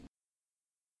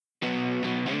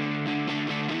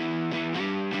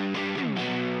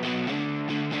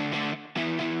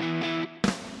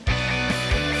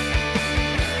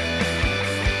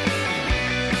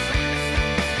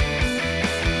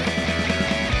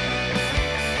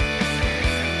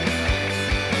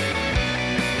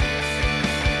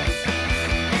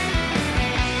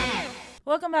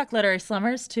Welcome back, Literary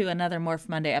Slummers, to another Morph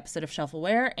Monday episode of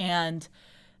Shelfaware and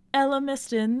Ella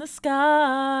Mist in the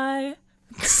Sky.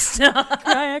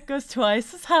 Kayak goes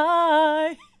twice as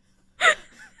high.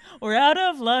 We're out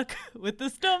of luck with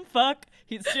this dumb fuck.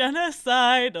 He's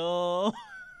genocidal.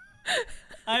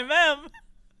 I'm Em.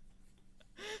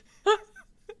 Oh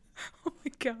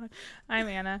my god. I'm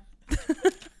Anna.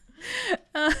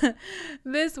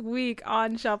 This week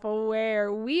on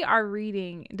Shuffleware, we are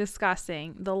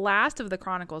discussing the last of the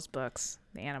Chronicles books,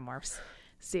 the Animorphs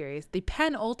series, the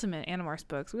penultimate Animorphs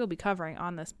books we will be covering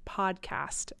on this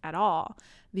podcast at all,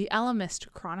 the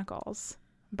Ellimist Chronicles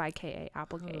by K.A.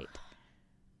 Applegate.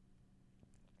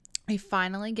 We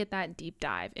finally get that deep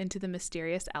dive into the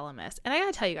mysterious Ellimist. And I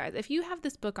gotta tell you guys, if you have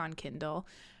this book on Kindle,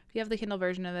 if you have the Kindle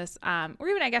version of this, or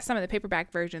even I guess some of the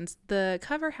paperback versions, the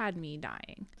cover had me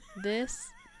dying. This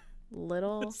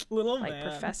little like man.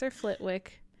 Professor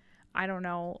Flitwick, I don't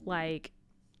know, like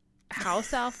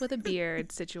house elf with a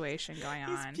beard situation going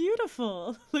on. He's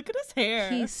beautiful. Look at his hair.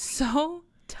 He's so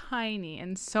tiny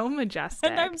and so majestic.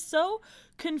 And I'm so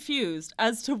confused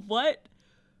as to what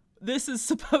this is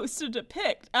supposed to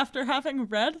depict after having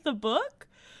read the book.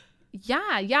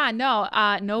 Nobody.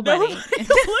 Nobody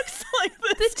looks like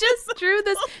this. They just drew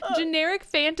this generic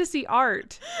fantasy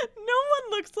art. No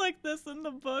one looks like this in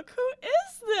the book. Who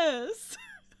is this?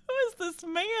 Who is this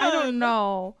man? I don't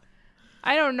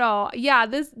know. Yeah,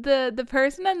 the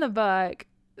person in the book,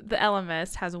 the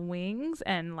Ellimist, has wings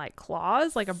and like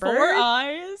claws like a bird. 4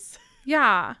 eyes.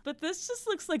 Yeah. But this just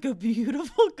looks like a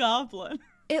beautiful goblin.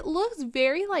 It looks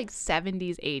very like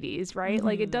 70s, 80s, right? Mm-hmm.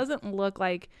 Like it doesn't look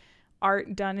like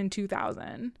art done in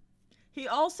 2000. He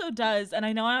also does, and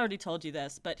I know I already told you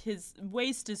this, but his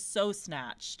waist is so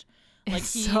snatched. Like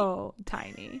he's so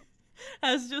tiny.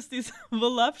 Has just these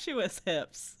voluptuous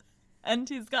hips. And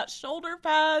he's got shoulder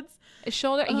pads.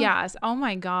 Yes. Oh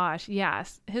my gosh.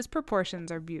 Yes. His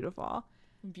proportions are beautiful.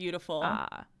 Beautiful.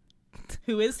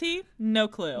 Who is he? No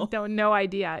clue. No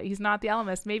idea. He's not the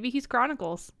Ellimist. Maybe he's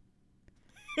Chronicles.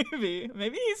 Maybe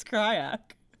he's Kryak.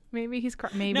 Maybe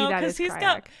no, that is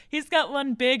Kryak. He's got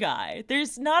one big eye.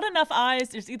 There's not enough eyes.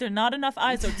 There's either not enough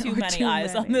eyes or too many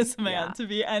eyes on this man to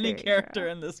be any character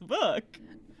in this book.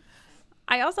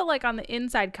 I also like on the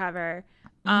inside cover,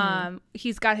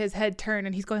 he's got his head turned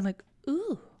and he's going like,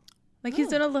 ooh. Like he's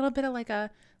doing a little bit of like a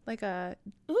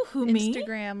ooh, who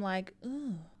Instagram me? Like,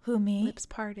 ooh. Who me? Lips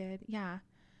parted. Yeah.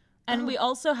 And we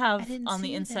also have on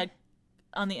the inside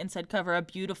cover a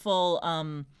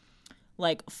beautiful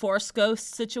like Force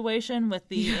Ghost situation with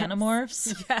the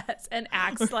Animorphs. Yes, and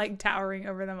Axe like towering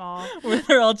over them all. Where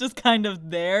they're all just kind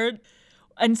of there.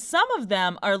 And some of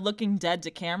them are looking dead to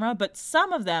camera, but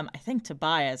some of them, I think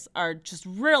Tobias, are just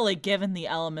really giving the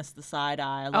Ellimist the side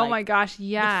eye. Like, oh my gosh,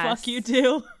 yes. The fuck you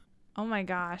do? Oh my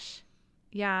gosh.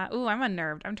 Yeah. Ooh, I'm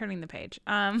unnerved. I'm turning the page.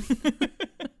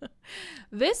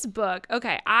 This book,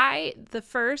 the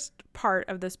first part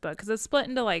of this book, because it's split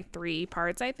into like 3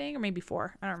 parts, I think, or maybe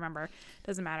 4. I don't remember.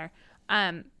 Doesn't matter.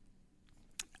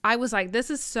 I was like, this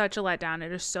is such a letdown.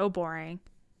 It is so boring.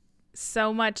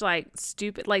 So much like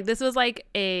stupid. Like this was like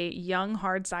a young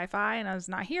hard sci-fi, and I was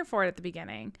not here for it at the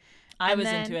beginning. I was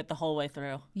into it the whole way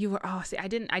through. You were, I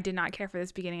did not care for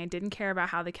this beginning. I didn't care about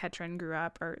how the Ketran grew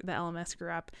up or the Ellimist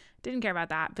grew up. Didn't care about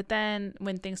that. But then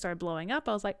when things started blowing up,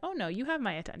 I was like, oh no, you have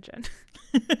my attention.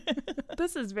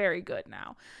 This is very good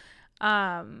now.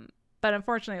 But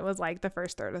unfortunately, it was like the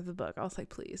first third of the book. I was like,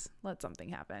 please, let something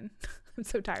happen. I'm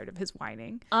so tired of his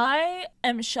whining. I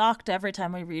am shocked every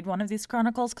time we read one of these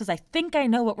chronicles because I think I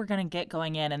know what we're going to get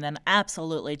going in, and then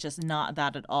absolutely just not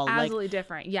that at all. Absolutely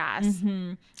different, yes.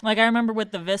 Mm-hmm. Like I remember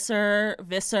with the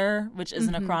Visser, which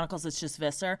isn't a Chronicles, it's just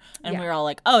Visser. And we were all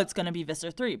like, oh, it's going to be Visser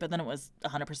 3. But then it was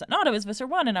 100% not. It was Visser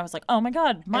 1. And I was like, oh my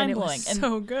God, mind-blowing. And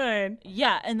so good.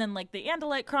 Yeah, and then like the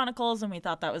Andalite Chronicles, and we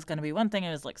thought that was going to be one thing.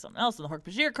 It was like something else, and the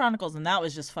Hork-Bajir Chronicles, and that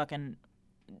was just fucking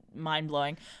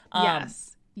mind-blowing.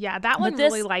 Yes. Yeah, that one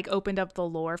really like opened up the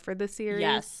lore for the series.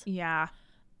 Yes. Yeah.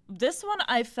 This one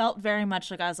I felt very much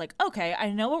like I was like, okay,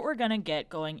 I know what we're going to get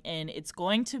going in. It's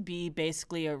going to be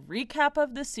basically a recap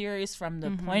of the series from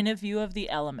the point of view of the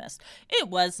Ellimist. It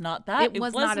was not that. It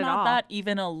was not at all. That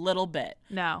even a little bit.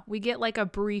 No, we get like a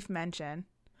brief mention.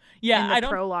 Yeah, in the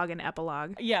prologue and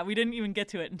epilogue. Yeah, we didn't even get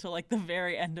to it until like the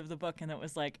very end of the book, and it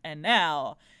was like, and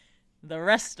now the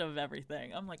rest of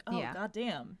everything. I'm like, oh, yeah.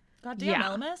 Goddamn,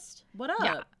 Ellimist, what up?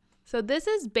 Yeah. So this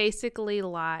is basically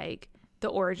like the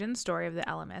origin story of the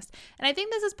Ellimist. And I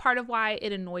think this is part of why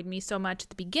it annoyed me so much at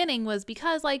the beginning, was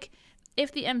because like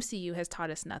if the MCU has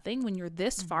taught us nothing, when you're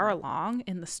this far along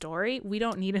in the story, we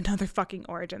don't need another fucking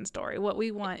origin story. What we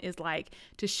want is like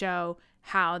to show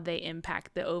how they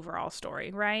impact the overall story,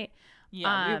 right?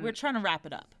 Yeah, we're trying to wrap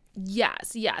it up.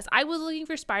 Yes. I was looking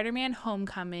for Spider-Man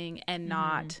Homecoming and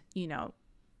not, you know,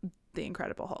 The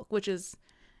Incredible Hulk, which is,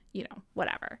 you know,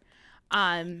 whatever.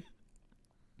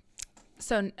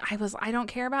 So I don't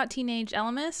care about Teenage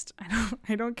Ellimist.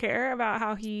 I don't care about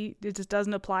how it just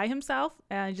doesn't apply himself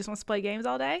and he just wants to play games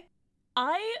all day.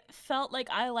 I felt like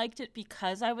I liked it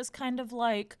because I was kind of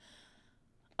like,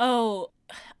 oh,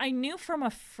 I knew from a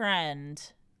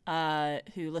friend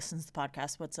who listens to the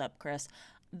podcast, what's up, Chris,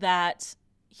 that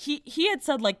he had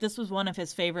said like this was one of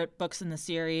his favorite books in the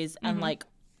series, and like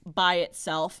by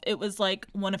itself it was like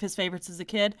one of his favorites as a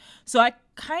kid. So I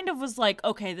kind of was like,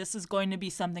 okay, this is going to be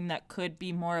something that could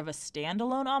be more of a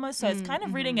standalone almost. So I was kind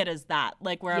of reading it as that,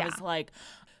 like where I was like,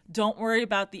 don't worry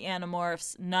about the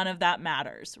Animorphs, none of that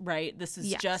matters, right? This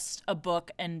is just a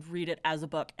book, and read it as a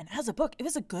book. And as a book, it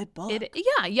was a good book.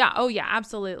 Oh yeah,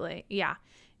 absolutely. Yeah.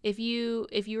 If you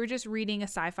were just reading a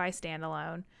sci-fi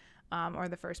standalone, or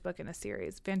the first book in a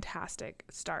series, fantastic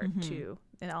start to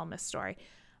an Ellimist story.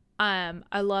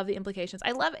 I love the implications.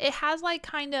 I love it has like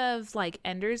kind of like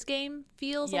Ender's Game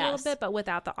feels a little bit, but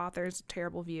without the author's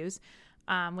terrible views,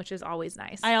 which is always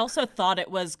nice. I also thought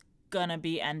it was gonna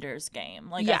be Ender's Game.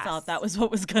 Like I thought that was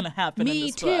what was gonna happen. Me in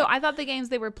this too. book. I thought the games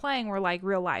they were playing were like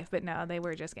real life, but no, they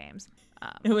were just games.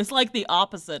 It was like the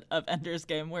opposite of Ender's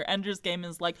Game, where Ender's Game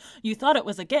is like, you thought it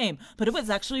was a game, but it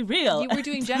was actually real. You were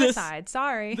doing genocide.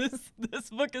 Sorry. This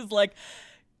book is like,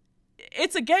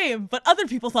 it's a game, but other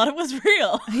people thought it was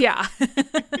real. Yeah.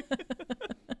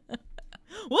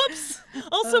 Whoops.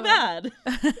 Also bad.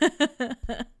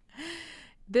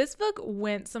 This book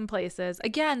went some places.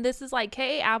 Again, this is like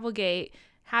K.A. Applegate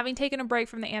having taken a break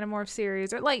from the Animorph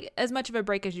series, or like as much of a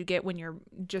break as you get when you're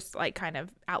just like kind of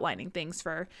outlining things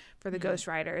for the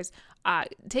ghostwriters,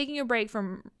 taking a break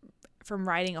from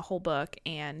writing a whole book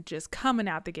and just coming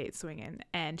out the gate swinging.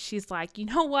 And she's like, you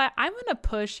know what? I'm going to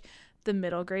push the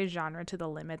middle grade genre to the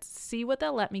limits, see what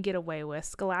they'll let me get away with.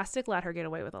 Scholastic let her get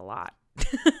away with a lot.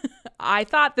 I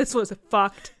thought this was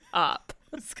fucked up.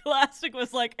 Scholastic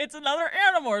was like, it's another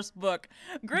Animorphs book.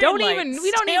 We don't even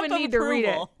need to read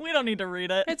it. We don't need to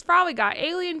read it. It's probably got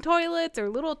alien toilets or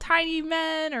little tiny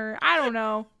men or I don't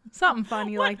know, something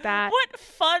funny like that. What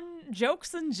fun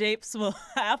jokes and japes will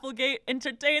Applegate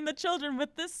entertain the children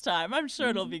with this time? I'm sure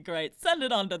it'll be great. Send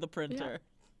it on to the printer.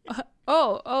 Yeah.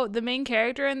 The main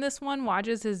character in this one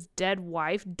watches his dead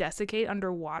wife desiccate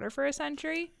underwater for a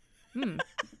century. The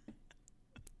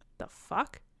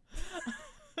fuck?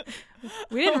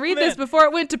 We didn't read this before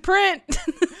it went to print.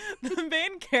 The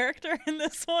main character in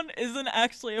this one isn't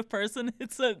actually a person.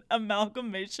 It's an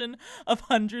amalgamation of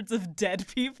hundreds of dead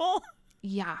people.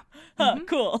 Yeah.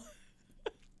 Cool.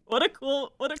 What a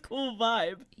cool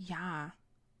vibe. Yeah.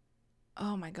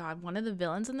 Oh my God. One of the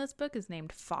villains in this book is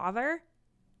named Father.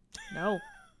 No.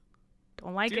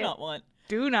 Don't like it. Do not want.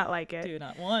 Do not like it. Do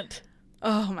not want.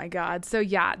 Oh my God. So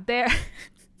yeah, there.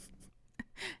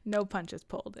 No punches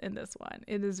pulled in this one.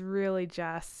 It is really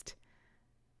just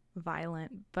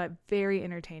violent, but very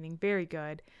entertaining, very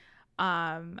good.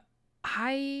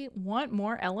 I want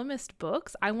more Ellimist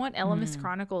books. I want Ellimist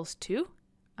Chronicles too.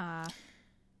 I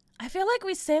feel like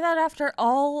we say that after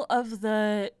all of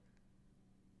the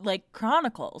like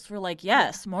chronicles. We're like,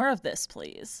 yes, more of this,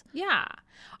 please. Yeah.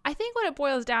 I think what it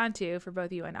boils down to for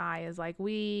both you and I is like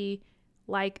we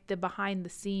like the behind the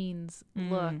scenes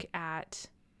look at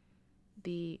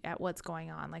what's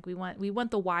going on. Like we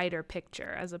want the wider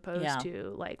picture as opposed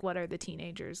to like what are the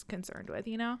teenagers concerned with,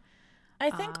 you know? I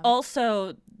think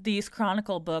also these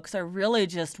chronicle books are really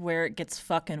just where it gets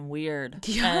fucking weird.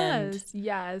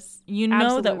 Yes. You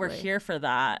know that we're here for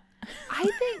that. I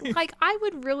think like I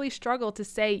would really struggle to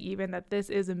say even that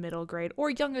this is a middle grade or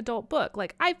young adult book.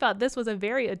 Like I felt this was a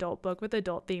very adult book with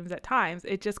adult themes at times.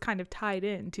 It just kind of tied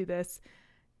into this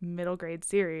middle grade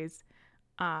series.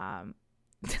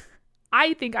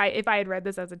 I think if I had read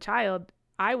this as a child,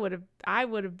 I would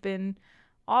have been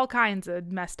all kinds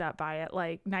of messed up by it,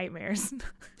 like nightmares.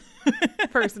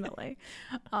 Personally,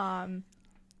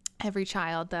 every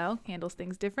child though handles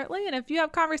things differently, and if you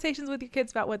have conversations with your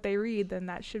kids about what they read, then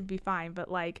that should be fine. But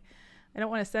like, I don't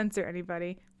want to censor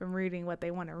anybody from reading what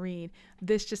they want to read.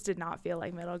 This just did not feel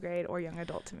like middle grade or young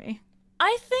adult to me.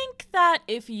 I think that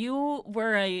if you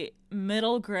were a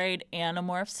middle grade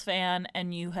Animorphs fan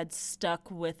and you had stuck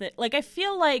with it, like I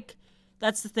feel like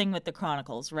that's the thing with the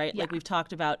Chronicles, right? Yeah. Like we've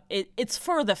talked about, it's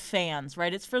for the fans,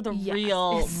 right? It's for the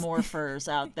real morphers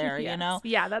out there, you know?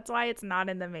 Yeah, that's why it's not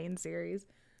in the main series.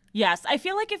 Yes, I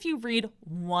feel like if you read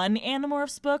one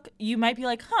Animorphs book, you might be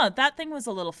like, that thing was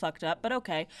a little fucked up, but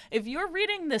okay. If you're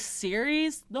reading this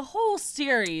series, the whole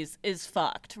series is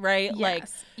fucked, right?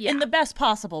 Yes. Like, in the best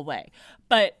possible way.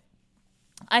 But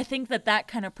I think that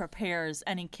kind of prepares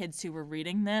any kids who were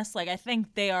reading this. Like, I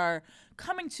think they are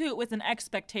coming to it with an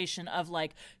expectation of,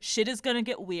 like, shit is going to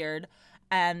get weird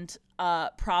and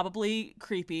probably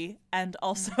creepy and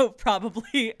also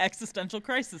probably existential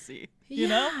crisis-y, you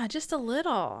know? Yeah, just a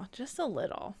little.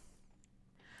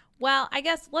 Well, I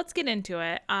guess let's get into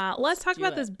it. Let's talk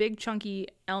about this big, chunky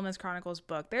Ellimist Chronicles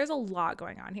book. There's a lot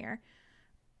going on here.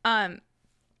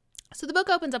 So the book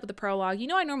opens up with a prologue. You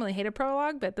know, I normally hate a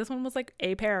prologue, but this one was like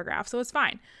a paragraph, so it's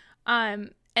fine.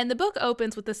 And the book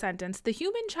opens with the sentence, "The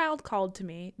human child called to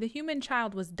me. The human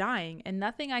child was dying, and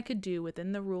nothing I could do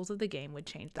within the rules of the game would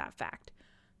change that fact."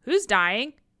 Who's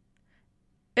dying?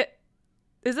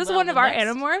 Is this one of our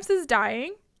Animorphs is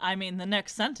dying? I mean, the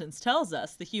next sentence tells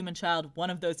us the human child,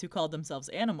 one of those who called themselves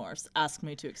Animorphs, asked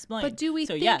me to explain. But do we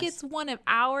think it's one of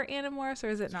our Animorphs, or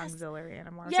is it an auxiliary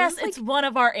Animorph? Yes, it's one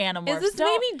of our Animorphs. Is this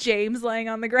maybe James laying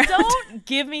on the ground? Don't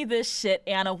give me this shit,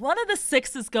 Anna. One of the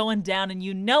 6 is going down, and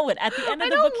you know it. At the end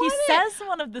of the book, he says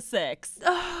one of the 6.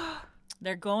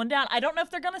 They're going down. I don't know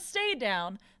if they're gonna stay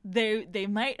down. There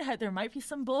might be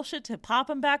some bullshit to pop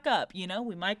them back up. You know,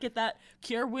 we might get that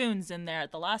cure wounds in there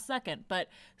at the last second. But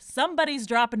somebody's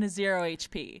dropping to 0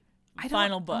 HP.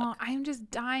 Final book. I'm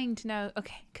just dying to know.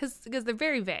 Okay, because they're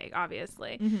very vague,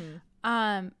 obviously.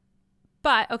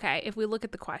 But okay, if we look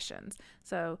at the questions,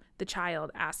 so the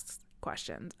child asks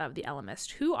questions of the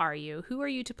Ellimist. Who are you? Who are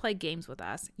you to play games with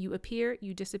us? You appear,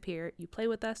 you disappear, you play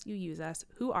with us, you use us.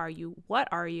 Who are you? What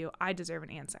are you? I deserve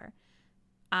an answer.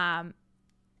 I'm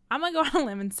gonna go on a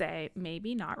limb and say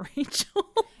maybe not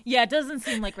Rachel. Yeah, it doesn't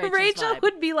seem like Rachel's Rachel vibe.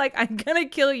 would be like, "I'm gonna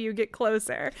kill you. Get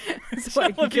closer." So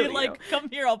I can would kill be you. like, "Come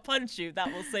here, I'll punch you.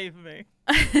 That will save me."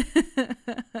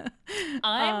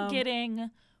 I'm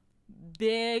getting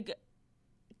big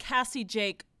Cassie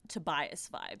Jake Tobias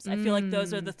vibes. I feel like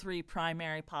those are the 3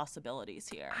 primary possibilities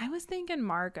here. I was thinking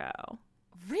Marco.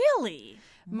 Really?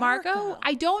 Marco,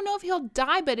 I don't know if he'll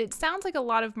die, but it sounds like a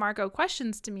lot of Marco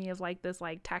questions to me of like this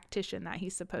like tactician that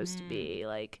he's supposed to be.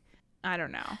 Like, I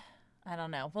don't know.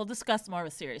 We'll discuss more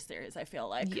with Serious Theories, I feel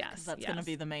like. Yes. That's going to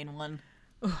be the main one.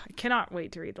 Ugh, I cannot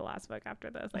wait to read the last book after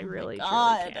this. I really, truly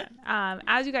God. can.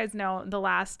 As you guys know, the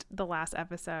last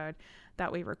episode that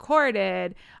we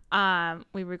recorded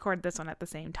this one at the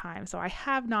same time. So I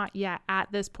have not yet,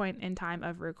 at this point in time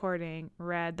of recording,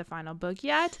 read the final book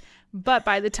yet. But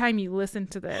by the time you listen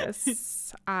to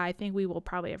this, I think we will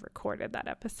probably have recorded that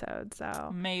episode.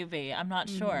 So maybe. I'm not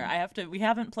sure. We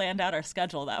haven't planned out our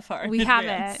schedule that far. We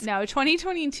haven't. No,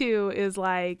 2022 is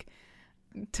like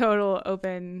total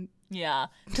open. Yeah,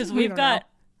 because we've got,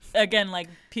 again, like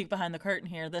peek behind the curtain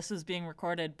here. This is being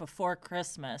recorded before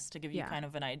Christmas to give you kind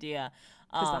of an idea.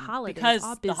 Because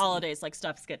the holidays, like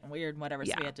stuff's getting weird and whatever,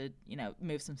 so we had to,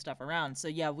 move some stuff around. So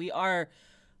yeah, we are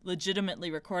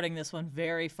legitimately recording this one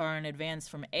very far in advance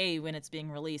from A, when it's being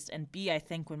released, and B, I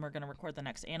think when we're going to record the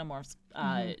next Animorphs,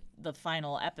 the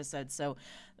final episode. So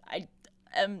I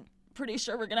am pretty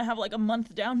sure we're gonna have like a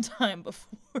month downtime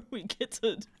before we get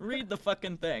to read the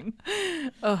fucking thing.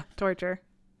 Oh, torture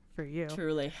for you.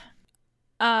 Truly.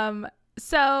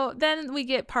 So then we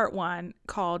get part 1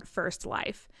 called First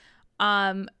Life.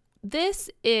 This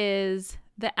is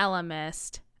the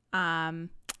Ellimist,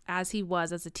 as he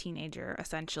was as a teenager,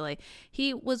 essentially.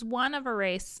 He was one of a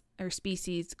race or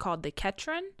species called the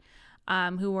Ketron,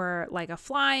 who were like a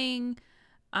flying,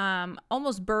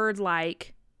 almost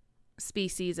bird-like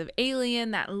species of alien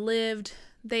that lived.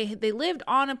 They lived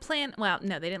on a planet. Well,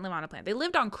 no, they didn't live on a planet. They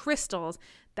lived on crystals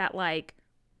that like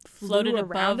floated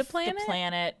around above the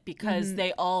planet because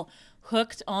they all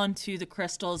hooked onto the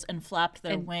crystals and flapped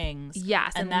their wings.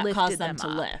 Yes, and that caused them to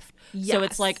lift. Yes. So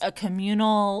it's like a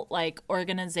communal like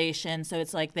organization. So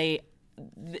it's like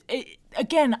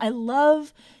again, I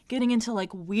love getting into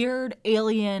like weird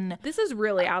alien. This is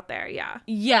really out there, yeah.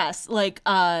 Yes, like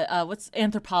what's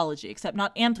anthropology? Except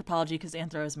not anthropology because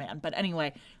anthro is man. But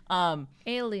anyway,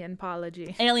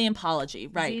 alienpology,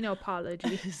 right?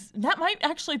 Xenopology. That might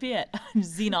actually be it.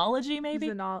 Xenology,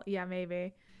 maybe. Yeah,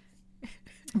 maybe.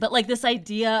 But like this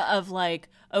idea of like,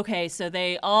 okay, so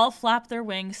they all flap their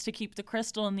wings to keep the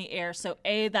crystal in the air. So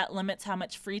A, that limits how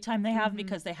much free time they have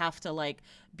because they have to like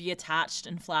be attached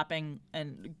and flapping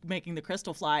and making the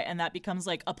crystal fly. And that becomes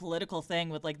like a political thing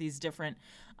with like these different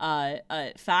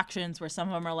factions where some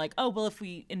of them are like, oh, well, if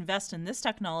we invest in this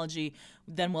technology,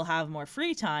 then we'll have more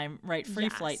free time, right? Free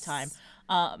flight time.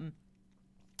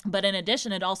 But in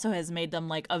addition, it also has made them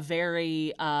like a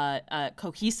very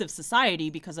cohesive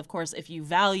society because, of course, if you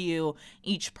value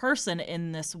each person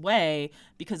in this way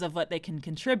because of what they can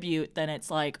contribute, then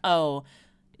it's like, oh,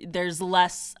 there's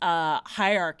less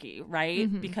hierarchy, right?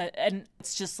 And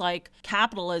it's just like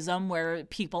capitalism, where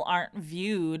people aren't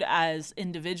viewed as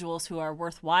individuals who are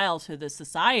worthwhile to the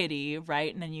society,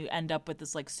 right? And then you end up with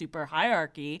this like super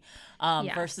hierarchy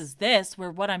versus this,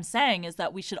 where what I'm saying is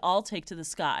that we should all take to the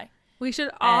sky. We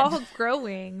should all grow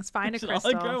wings, find a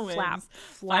crystal, flap,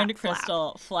 find a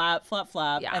crystal, flap,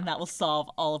 Yeah. and that will solve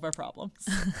all of our problems.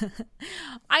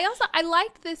 I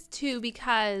liked this too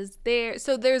because there's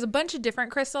a bunch of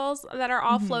different crystals that are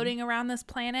all floating around this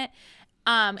planet,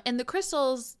 and the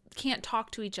crystals can't talk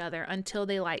to each other until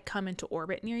they like come into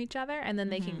orbit near each other, and then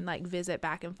they can like visit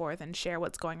back and forth and share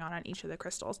what's going on each of the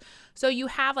crystals. So you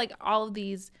have like all of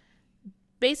these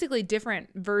basically different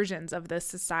versions of this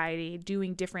society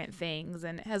doing different things.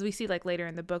 And as we see like later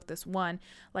in the book, this one,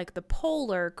 like the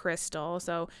polar crystal,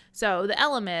 so the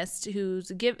Ellimist,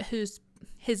 whose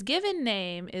his given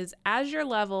name is Azure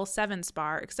Level 7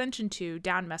 Spar Extension 2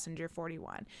 Down Messenger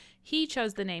 41. He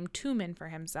chose the name Tumen for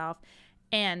himself,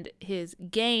 and his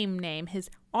game name, his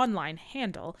online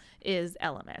handle, is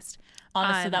Ellimist.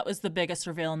 Honestly, that was the biggest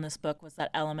reveal in this book, was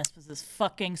that Ellimist was his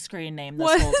fucking screen name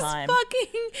this whole time.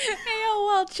 Fucking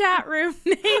AOL chat room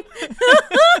name. And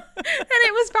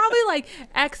it was probably like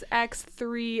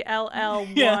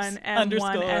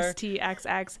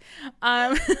XX3LL1M1STXX.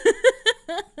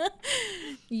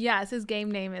 Yes, his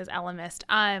game name is Ellimist.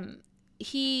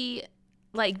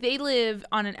 They live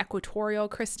on an equatorial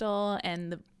crystal,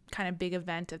 and the kind of big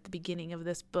event at the beginning of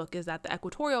this book is that the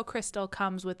equatorial crystal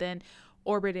comes within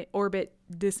orbit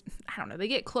they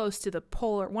get close to the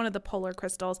one of the polar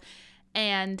crystals,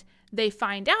 and they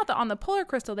find out that on the polar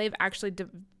crystal they've actually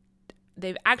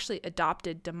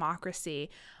adopted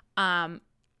democracy,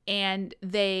 and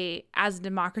they, as a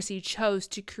democracy, chose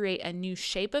to create a new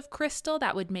shape of crystal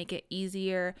that would make it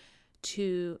easier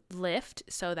to lift,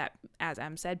 so that, as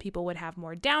Em said, people would have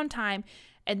more downtime.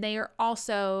 And they are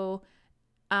also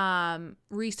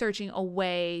researching a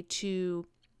way to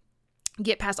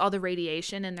get past all the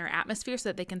radiation in their atmosphere so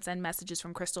that they can send messages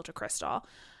from crystal to crystal,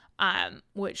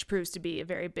 which proves to be a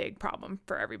very big problem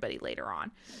for everybody later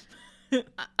on.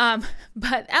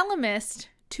 But Ellimist,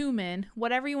 Tumen,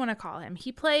 whatever you want to call him,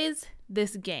 he plays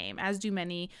this game, as do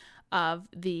many of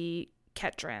the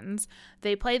Ketrans.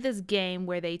 They play this game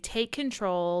where they take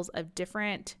controls of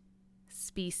different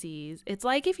species. It's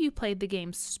like if you played the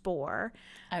game Spore.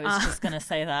 I was just gonna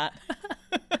say that.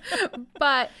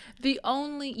 But you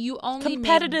only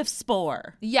competitive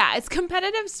Spore. Yeah, it's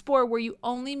competitive Spore, where you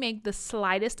only make the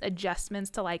slightest adjustments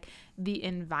to like the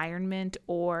environment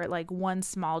or like one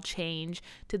small change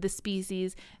to the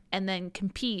species, and then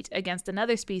compete against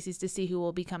another species to see who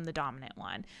will become the dominant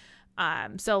one.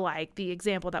 So like the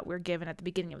example that we're given at the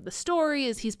beginning of the story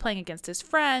is he's playing against his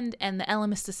friend, and the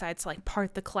Ellimist decides to like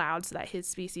part the clouds so that his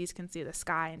species can see the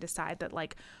sky, and decide that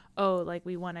like, oh, like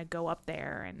we want to go up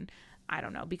there and, I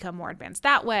don't know, become more advanced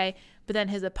that way. But then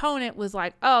his opponent was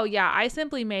like, oh yeah, I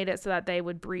simply made it so that they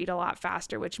would breed a lot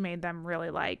faster, which made them really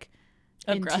like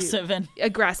aggressive.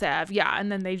 Yeah.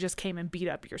 And then they just came and beat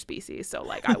up your species. So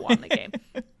like I won the game.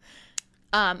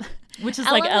 Which is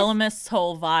like Ellimist's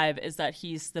whole vibe, is that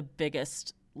he's the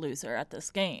biggest loser at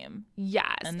this game.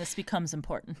 Yes. And this becomes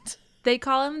important. They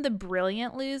call him the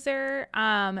brilliant loser,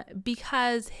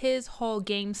 because his whole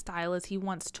game style is he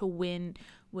wants to win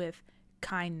with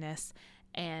kindness,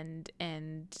 and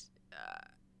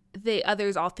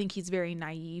others all think he's very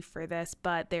naive for this.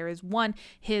 But there is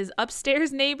his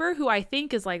upstairs neighbor, who I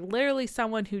think is like literally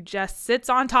someone who just sits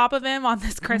on top of him on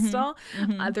this crystal.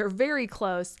 They're very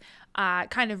close.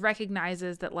 Kind of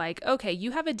recognizes that like, okay,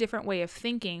 you have a different way of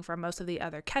thinking from most of the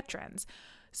other Ketrans.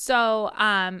 So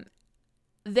Tumen,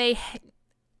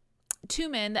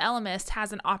 the Ellimist,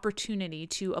 has an opportunity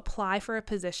to apply for a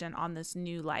position on this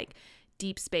new like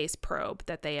deep space probe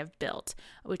that they have built,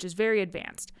 which is very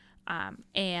advanced.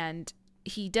 And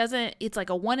it's like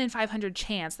a 1 in 500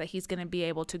 chance that he's going to be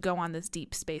able to go on this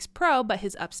deep space probe. But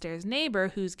his upstairs neighbor,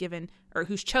 whose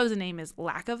chosen name is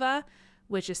Lakova,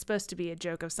 which is supposed to be a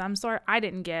joke of some sort, I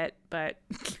didn't get, but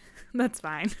that's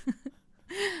fine.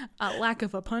 Lack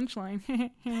of a punchline.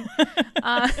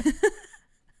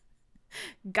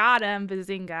 Got him,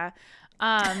 Bazinga.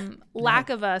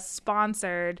 Lakova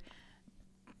sponsored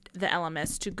the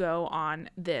Ellimist to go on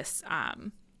this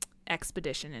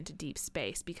expedition into deep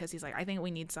space, because he's like, I think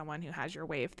we need someone who has your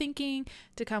way of thinking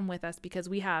to come with us, because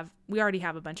we already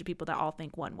have a bunch of people that all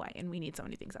think one way, and we need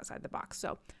someone who thinks outside the box.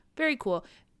 So very cool.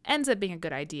 Ends up being a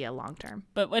good idea long term.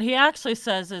 But what he actually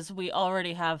says is, we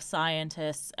already have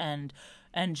scientists and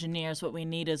engineers. What we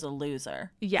need is a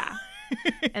loser. Yeah.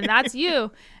 And that's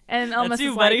you. And Ellimist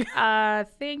is buddy. like,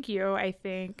 thank you, I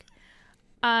think.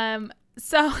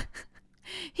 So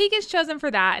he gets chosen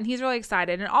for that, and he's really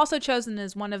excited. And also chosen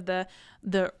as one of the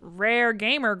rare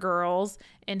gamer girls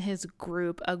in his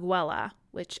group, Aguela,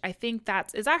 which I think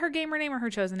is that her gamer name or her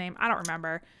chosen name? I don't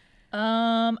remember.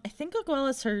 I think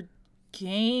Aguela's her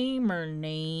gamer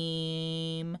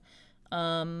name.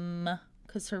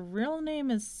 Because her real name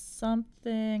is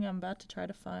something. I'm about to try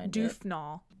to find it.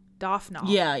 Dophnal.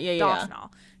 Yeah.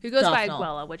 Dophnal, who goes by Dophnal.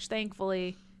 Aguela, which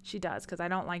thankfully she does, because I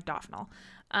don't like Dophnal.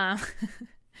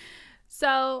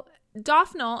 So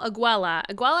Dophnal, Aguela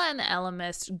and the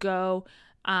Ellimist go.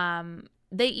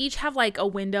 They each have like a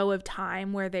window of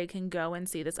time where they can go and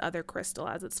see this other crystal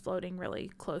as it's floating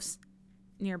really close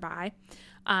nearby.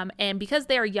 And because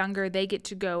they are younger, they get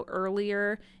to go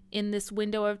earlier in this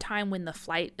window of time when the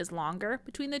flight is longer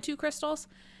between the two crystals.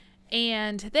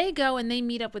 And they go and they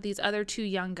meet up with these other two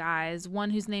young guys, one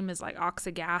whose name is like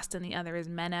Oxagast and the other is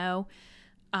Menno.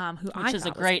 Which is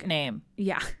a great name.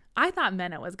 Yeah. I thought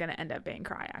Menno was going to end up being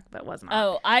Cryak, but was not.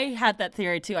 Oh, I had that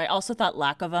theory too. I also thought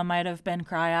Lakova might have been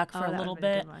Cryak for a little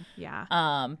bit. Yeah.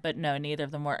 But no, neither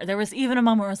of them were. There was even a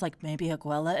moment where I was like, maybe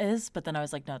Aguela is, but then I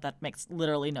was like, no, that makes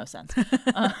literally no sense.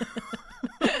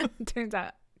 Turns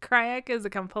out Cryak is a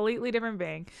completely different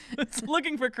being. It's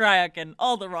looking for Cryak in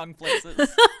all the wrong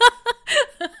places.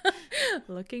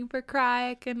 Looking for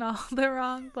Cryak in all the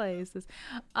wrong places.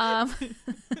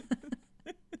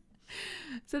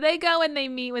 So they go and they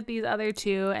meet with these other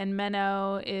two, and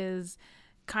Menno is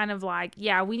kind of like,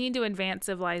 yeah, we need to advance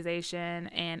civilization.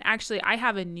 And actually, I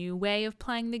have a new way of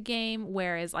playing the game,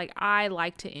 whereas like I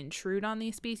like to intrude on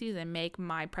these species and make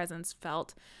my presence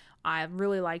felt. I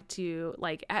really like to,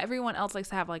 like, everyone else likes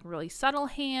to have like really subtle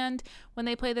hand when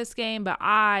they play this game, but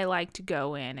I like to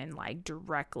go in and like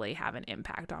directly have an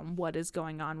impact on what is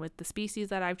going on with the species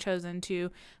that I've chosen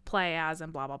to play as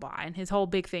and blah, blah, blah. And his whole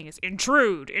big thing is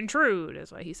intrude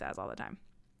is what he says all the time.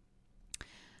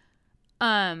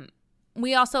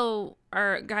 We also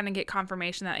are going to get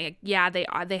confirmation that, like, yeah,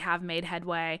 they have made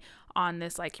headway on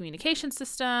this like communication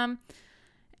system.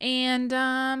 And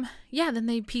then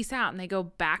they peace out and they go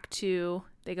back to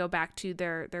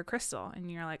their crystal. And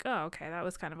you're like, oh, okay, that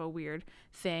was kind of a weird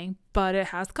thing, but it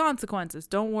has consequences.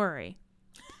 Don't worry.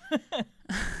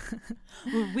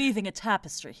 We're weaving a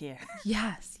tapestry here.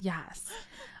 Yes.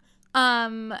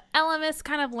 Ellimist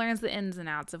kind of learns the ins and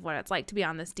outs of what it's like to be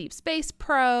on this deep space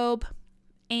probe.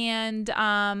 And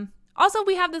also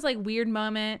we have this like weird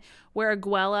moment where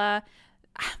Aguela,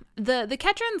 the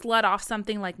Ketrans let off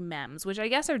something like MEMS, which I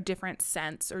guess are different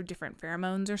scents or different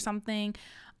pheromones or something.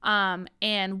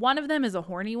 And one of them is a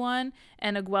horny one,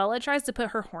 and Aguela tries to put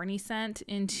her horny scent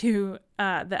into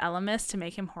the Ellimist to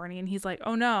make him horny, and he's like,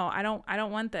 "Oh no, I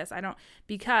don't want this.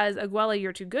 Because Aguela,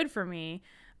 you're too good for me.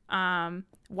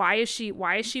 Why is she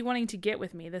wanting to get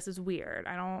with me? This is weird.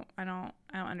 I don't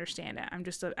understand it. I'm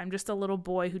just a little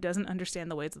boy who doesn't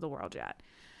understand the ways of the world yet."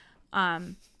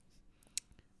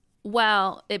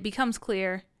 Well, it becomes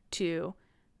clear to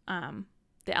the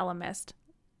Ellimist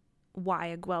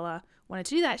why Aguela wanted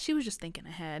to do that. She was just thinking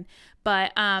ahead.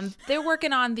 But they're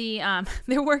working on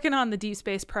the deep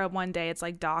space probe one day. It's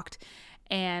like docked,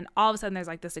 and all of a sudden there's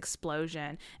like this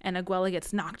explosion, and Aguela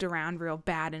gets knocked around real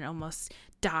bad and almost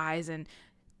dies. And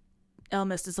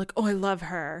Ellimist is like, "Oh, I love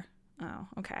her." Oh,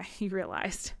 okay, he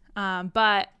realized.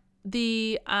 But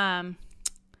the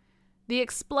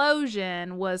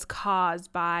explosion was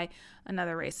caused by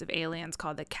another race of aliens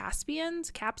called the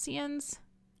Capsians.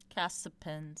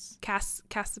 Cassipins.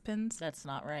 That's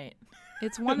not right.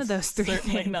 It's one of those three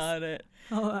Certainly things. not it.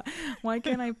 Why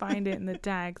can't I find it in the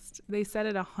text? They said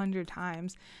it 100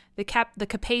 times. The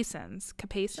Capacins.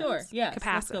 Sure, yes,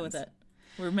 let's go with it.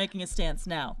 We're making a stance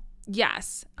now.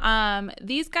 Yes.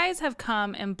 These guys have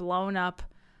come and blown up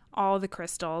all the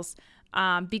crystals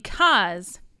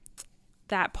because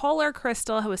that polar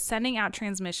crystal who was sending out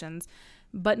transmissions,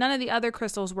 but none of the other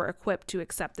crystals were equipped to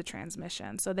accept the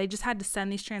transmission. So they just had to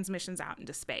send these transmissions out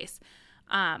into space.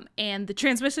 And the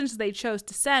transmissions they chose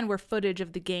to send were footage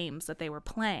of the games that they were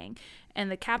playing.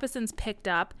 And the Capacins picked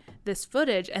up this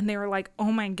footage and they were like,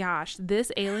 oh my gosh,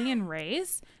 this alien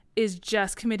race is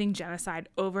just committing genocide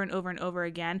over and over and over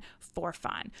again for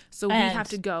fun. So we have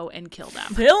to go and kill them.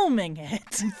 Filming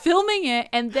it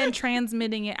And then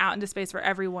transmitting it out into space for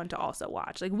everyone to also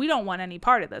watch. Like, we don't want any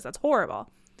part of this. That's horrible.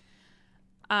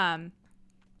 The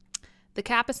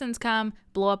Capacins come,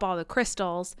 blow up all the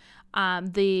crystals.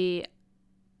 The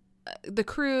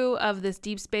crew of this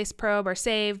deep space probe are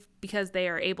saved because they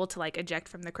are able to like eject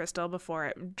from the crystal before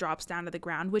it drops down to the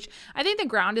ground, which I think the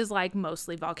ground is like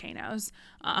mostly volcanoes.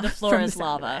 The floor is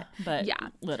lava, but yeah,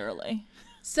 literally.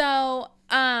 So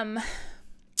the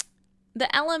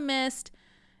Ellimist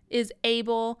is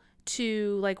able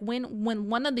to like when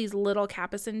one of these little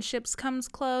Capucin ships comes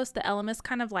close, the Ellimist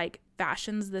kind of like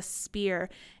fashions this spear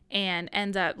and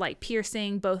ends up like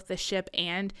piercing both the ship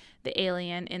and the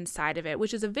alien inside of it,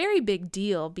 which is a very big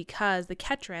deal because the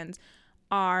Ketrans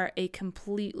are a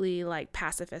completely like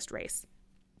pacifist race.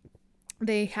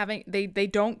 They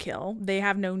don't kill. They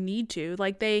have no need to.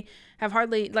 Like they have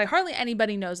hardly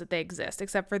anybody knows that they exist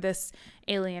except for this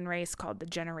alien race called the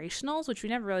Generationals, which we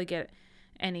never really get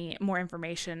any more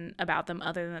information about them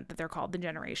other than that they're called the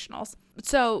Generationals.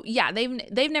 So yeah,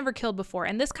 they've never killed before,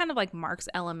 and this kind of like marks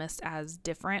Ellimist as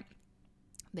different.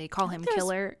 They call him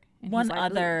Killer. And one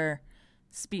other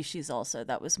species also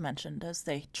that was mentioned as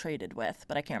they traded with,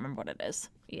 but I can't remember what it is.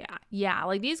 Yeah,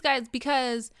 like these guys,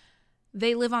 because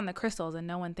they live on the crystals and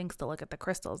no one thinks to look at the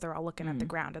crystals. They're all looking at the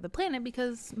ground of the planet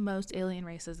because most alien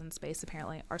races in space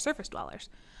apparently are surface dwellers.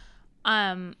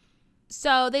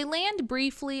 So they land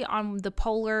briefly on the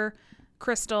polar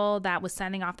crystal that was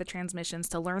sending off the transmissions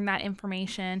to learn that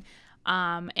information.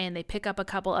 And they pick up a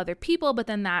couple other people, but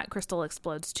then that crystal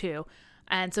explodes too.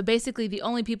 And so basically the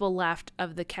only people left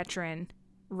of the Ketran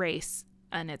race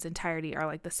in its entirety are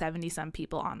like the 70-some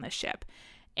people on the ship.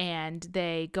 And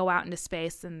they go out into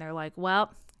space and they're like,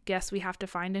 well, guess we have to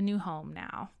find a new home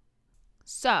now.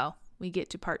 So we get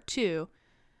to part 2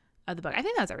 of the book. I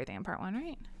think that was everything in part 1,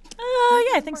 right?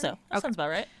 Yeah, I think so. Okay. Sounds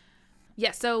about right.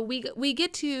 Yeah, so we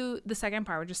get to the second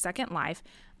part, which is Second Life.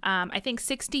 I think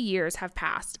 60 years have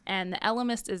passed, and the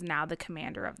Ellimist is now the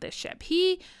commander of this ship.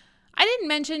 I didn't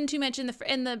mention too much in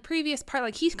the previous part,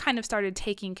 like he's kind of started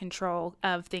taking control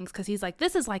of things because he's like,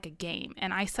 this is like a game,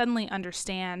 and I suddenly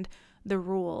understand the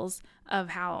rules of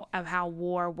how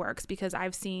war works because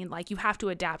I've seen like you have to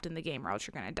adapt in the game or else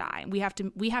you're gonna die. We have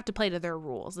to play to their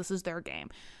rules. This is their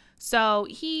game. So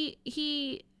he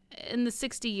in the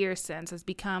 60 years since has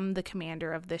become the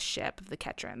commander of this ship of the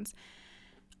Ketrans.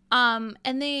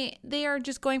 And they are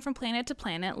just going from planet to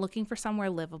planet looking for somewhere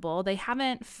livable. They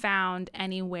haven't found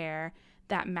anywhere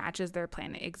that matches their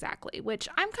planet exactly, which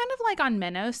I'm kind of like on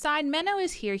Menno's side. Menno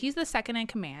is here. He's the second in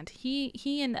command.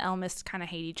 He and Ellimist kind of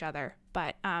hate each other,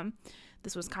 but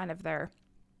this was kind of their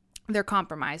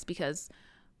compromise because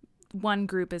one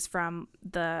group is from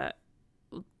the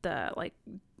like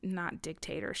not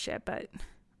dictatorship, but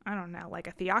I don't know, like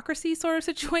a theocracy sort of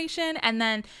situation. And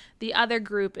then the other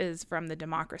group is from the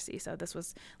democracy. So this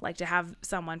was like to have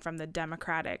someone from the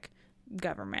democratic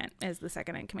government as the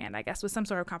second in command, I guess, with some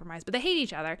sort of compromise. But they hate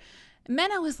each other.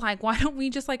 Menno was like, why don't we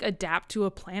just like adapt to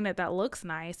a planet that looks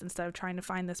nice instead of trying to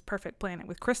find this perfect planet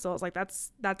with crystals? Like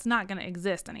that's not going to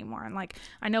exist anymore. And like,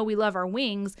 I know we love our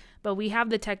wings, but we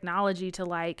have the technology to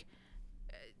like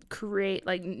create,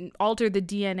 like alter the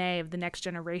DNA of the next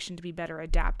generation to be better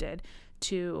adapted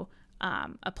to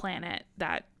a planet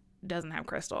that doesn't have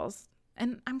crystals.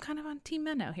 And I'm kind of on Team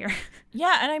Menno here.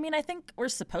 Yeah, and I mean, I think we're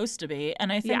supposed to be.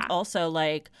 And I think also,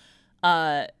 like,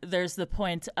 there's the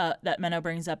point that Menno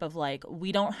brings up of, like,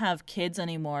 we don't have kids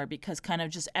anymore because kind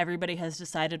of just everybody has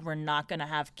decided we're not going to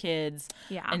have kids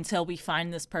until we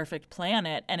find this perfect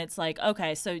planet. And it's like,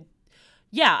 okay, so,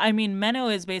 yeah, I mean,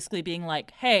 Menno is basically being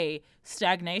like, hey,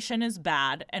 stagnation is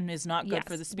bad and is not good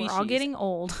for the species. We're all getting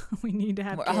old. We need to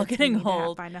have kids. We're all getting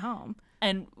old. To find a home.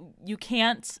 And you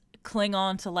can't cling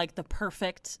on to like the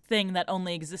perfect thing that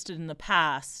only existed in the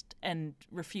past and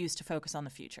refuse to focus on the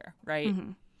future, right?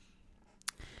 Mm-hmm.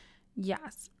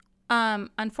 Yes.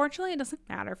 Unfortunately, it doesn't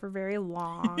matter for very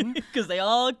long because they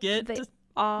all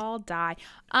all die.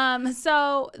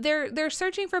 So they're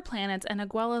searching for planets, and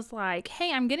Aguela's like,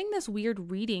 hey, I'm getting this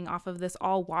weird reading off of this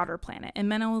all water planet. And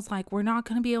Menno was like, we're not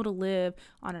going to be able to live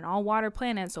on an all water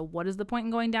planet, so what is the point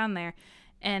in going down there?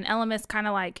 And Ellimist kind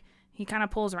of like, he kind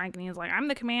of pulls rank and he's like, I'm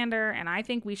the commander and I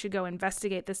think we should go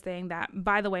investigate this thing that,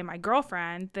 by the way, my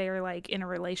girlfriend, they're like in a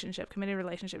relationship, committed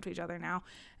relationship to each other now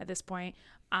at this point.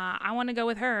 I want to go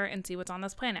with her and see what's on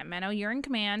this planet. Menno, you're in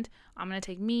command. I'm going to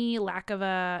take me,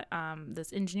 Lakava,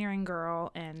 this engineering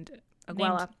girl, and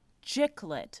Aguela.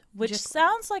 Jiklet, which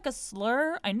sounds like a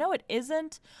slur. I know it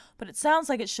isn't, but it sounds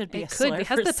like it should be a slur. It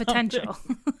has the potential.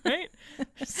 Right?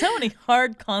 There's so many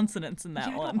hard consonants in that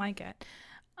one. I don't like it.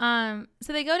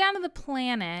 So they go down to the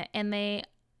planet and they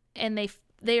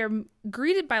are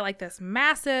greeted by like this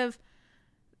massive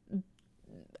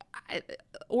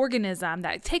organism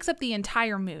that takes up the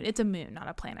entire moon. It's a moon, not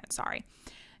a planet. Sorry.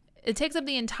 It takes up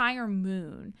the entire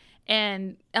moon.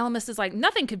 And Ellimist is like,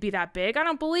 nothing could be that big. I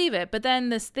don't believe it. But then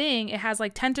this thing, it has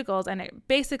like tentacles and it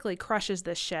basically crushes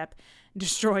this ship,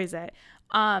 destroys it.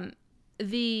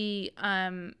 The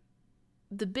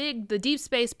deep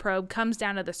space probe comes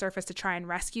down to the surface to try and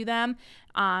rescue them,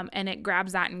 and it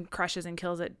grabs that and crushes and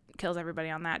kills everybody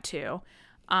on that too.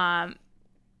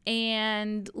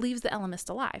 and leaves the Ellimist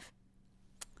alive.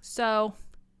 So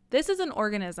this is an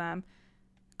organism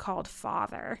called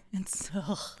Father.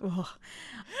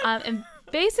 And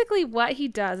basically what he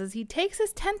does is he takes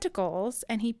his tentacles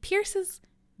and he pierces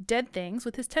dead things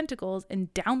with his tentacles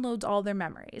and downloads all their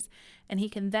memories. And he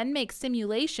can then make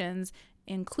simulations,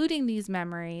 including these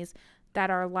memories, that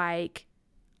are like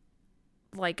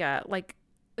a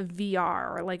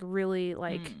VR, or like really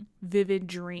like vivid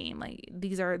dream. Like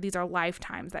these are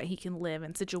lifetimes that he can live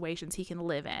in, situations he can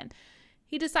live in.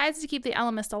 He decides to keep the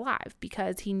Ellimist alive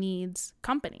because he needs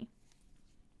company.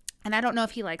 And I don't know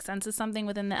if he like senses something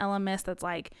within the Ellimist that's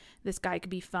like, this guy could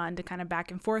be fun to kind of back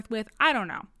and forth with. I don't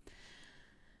know.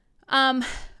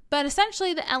 But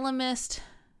essentially the Ellimist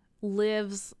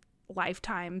lives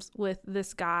lifetimes with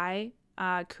this guy,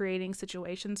 creating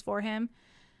situations for him.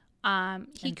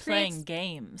 He creates playing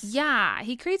games. Yeah,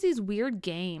 he creates these weird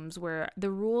games where the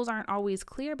rules aren't always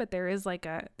clear, but there is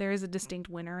a distinct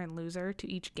winner and loser to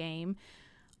each game.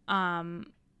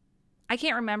 I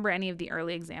can't remember any of the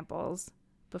early examples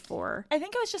before. I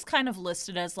think it was just kind of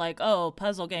listed as like, oh,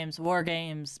 puzzle games, war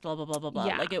games, blah blah blah blah blah.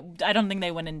 Yeah. Like I don't think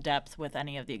they went in depth with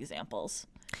any of the examples.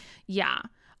 Yeah.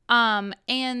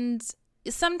 And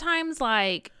sometimes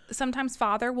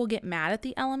Father will get mad at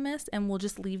the Ellimist and will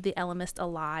just leave the Ellimist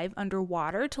alive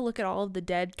underwater to look at all of the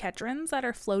dead Ketrans that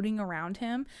are floating around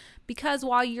him, because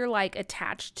while you're like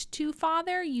attached to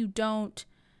Father, you don't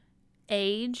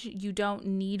age, you don't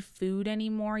need food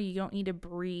anymore, you don't need to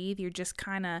breathe, you're just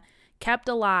kind of kept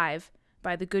alive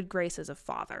by the good graces of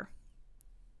Father.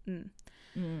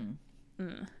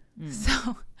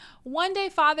 So one day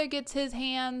Father gets his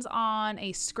hands on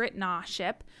a Skritna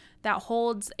ship that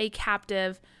holds a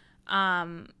captive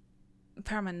from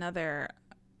another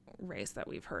race that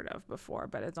we've heard of before,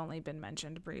 but it's only been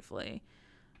mentioned briefly.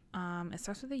 It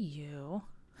starts with a U.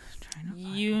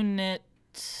 Unit.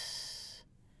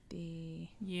 The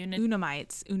Unit.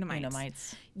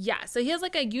 Unamites. Yeah, so he has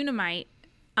like a Unamite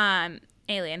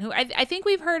alien who I think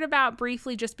we've heard about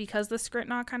briefly, just because the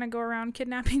Skritna kind of go around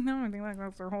kidnapping them. I think like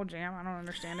that's their whole jam. I don't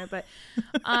understand it, but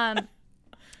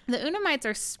the Unamites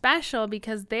are special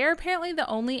because they're apparently the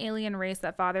only alien race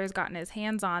that Father has gotten his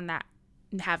hands on that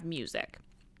have music.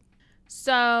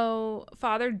 So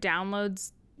Father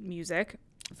downloads music.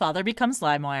 Father becomes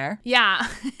LimeWire. Yeah.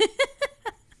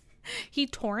 He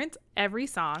torrents every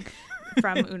song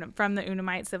from the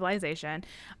Unamite civilization.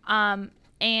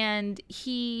 And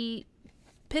he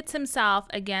pits himself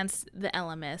against the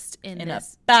Ellimist in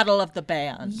this a battle of the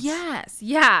bands. Yes,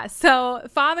 yeah. So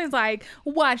Father's like,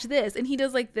 watch this, and he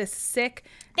does like this sick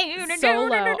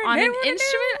solo on an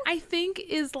instrument. I think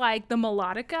is like the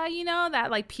melodica, you know, that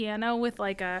like piano with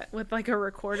like a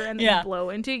recorder and then you blow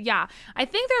into. Yeah, I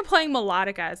think they're playing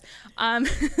melodicas.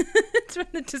 It's from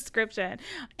the description.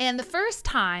 And the first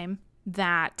time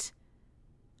that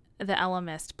the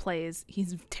Ellimist plays,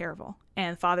 he's terrible.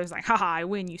 And Father's like, haha, I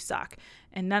win, you suck.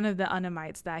 And none of the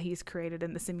Unamites that he's created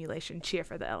in the simulation cheer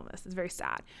for the Ellimist. It's very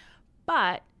sad.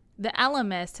 But the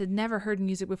Ellimist had never heard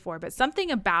music before, but something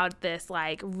about this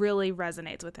like really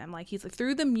resonates with him. Like he's like,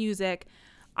 through the music,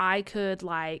 I could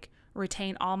like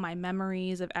retain all my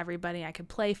memories of everybody. I could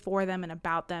play for them and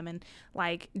about them. And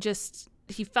like just,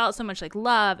 he felt so much like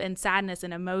love and sadness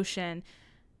and emotion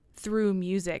through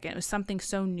music, and it was something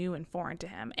so new and foreign to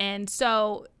him. And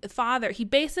so Father, he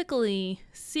basically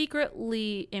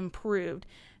secretly improved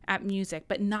at music,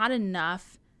 but not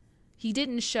enough. He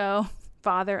didn't show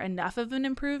Father enough of an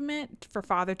improvement for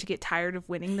Father to get tired of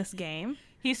winning this game.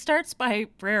 He starts by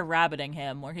Brer Rabbiting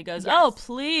him, where he goes, oh,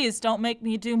 please don't make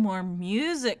me do more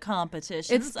music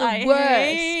competitions. It's the I worst.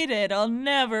 hate it. I'll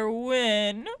never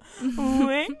win.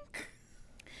 Wink.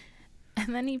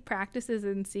 And then he practices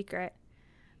in secret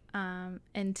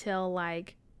until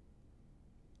like,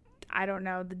 I don't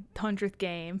know, the 100th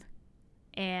game,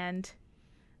 and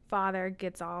Father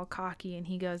gets all cocky and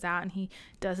he goes out and he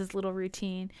does his little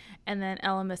routine, and then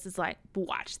Ellimist is like,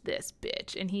 watch this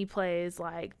bitch, and he plays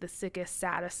like the sickest,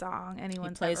 saddest song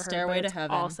anyone's ever heard. Stairway to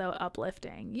Heaven. Also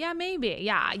uplifting. Yeah, maybe.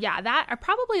 Yeah, that, or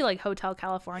probably like Hotel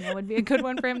California would be a good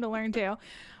one for him to learn too.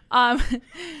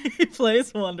 He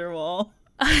plays Wonderwall.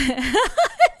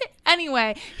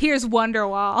 Anyway, here's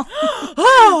Wonderwall.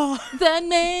 Then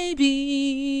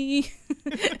maybe.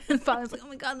 And Father's like, oh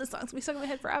my god, this song's gonna be stuck in my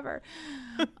head forever.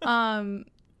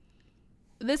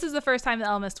 This is the first time the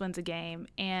Ellimist wins a game,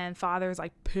 and Father's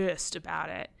like pissed about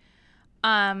it.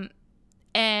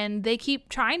 And they keep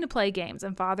trying to play games,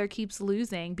 and Father keeps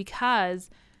losing because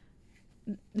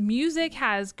music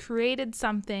has created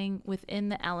something within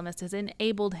the Ellimist, has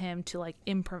enabled him to like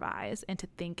improvise and to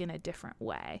think in a different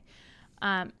way.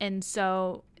 And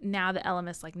so now the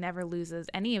Ellimist like never loses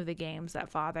any of the games that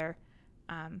Father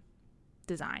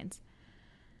designs.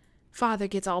 Father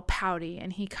gets all pouty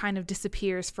and he kind of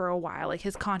disappears for a while. Like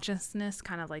his consciousness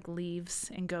kind of like leaves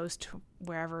and goes to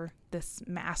wherever this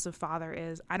massive Father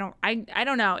is. I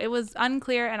don't know. It was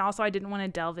unclear, and also I didn't want to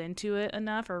delve into it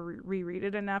enough or reread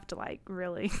it enough to like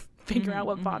really figure out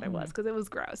what Father was, because it was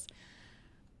gross.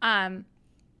 And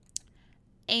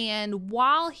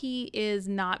while he is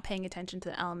not paying attention to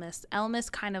the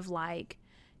Ellimist kind of like,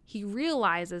 he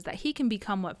realizes that he can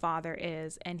become what Father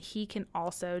is, and he can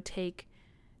also take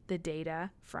the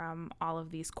data from all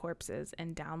of these corpses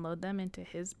and download them into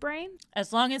his brain.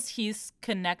 As long as he's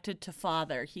connected to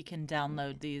Father, he can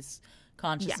download these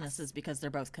consciousnesses because they're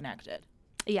both connected.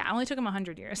 Yeah, it only took him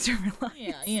 100 years to realize.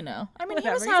 Yeah, you know. I mean,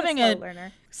 Whatever, he was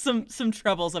having some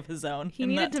troubles of his own. He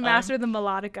needed to master the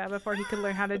melodica before he could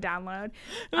learn how to download.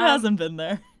 Who hasn't been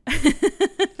there?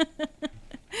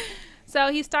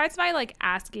 So he starts by like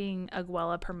asking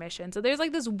Aguela permission. So there's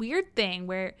like this weird thing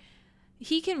where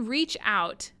he can reach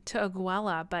out to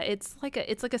Aguela, but it's like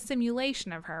a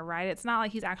simulation of her, right? It's not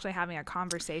like he's actually having a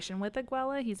conversation with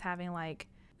Aguela. He's having like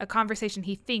a conversation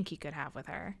he could have with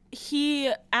her.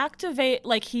 He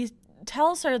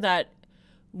tells her that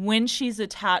when she's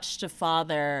attached to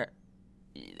Father,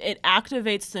 it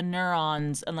activates the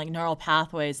neurons and like neural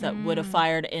pathways that would have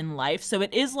fired in life. So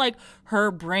it is like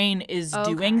her brain is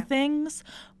doing things,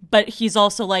 but he's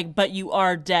also like, but you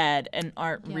are dead and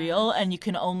aren't real, and you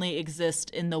can only exist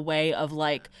in the way of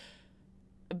like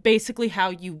basically how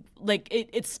you like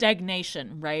it's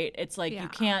stagnation, right? It's like you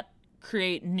can't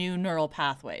create new neural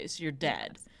pathways. You're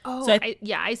dead. Oh, so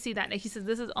I see that. He says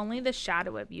this is only the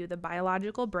shadow of you, the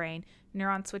biological brain,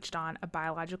 neuron switched on, a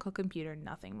biological computer,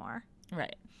 nothing more.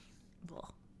 Right.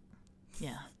 Ugh.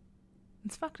 Yeah.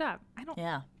 It's fucked up.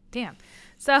 Yeah. Damn.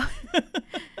 So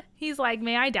he's like,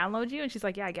 may I download you? And she's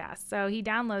like, yeah, I guess. So he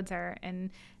downloads her, and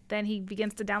then he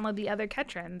begins to download the other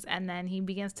Ketrans, and then he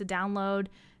begins to download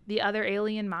the other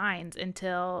alien minds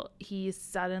until he's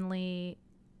suddenly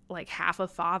like half a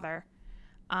Father.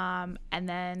 And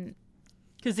then...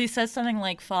 Because he says something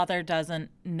like Father doesn't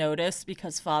notice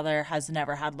because Father has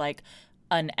never had like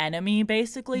an enemy,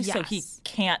 basically. Yes. So he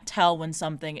can't tell when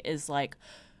something is like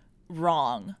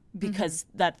wrong because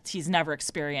he's never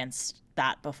experienced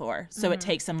that before. So it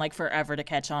takes him like forever to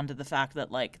catch on to the fact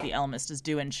that like the Ellimist is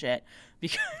doing shit,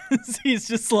 because he's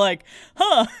just like,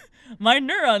 my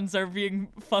neurons are being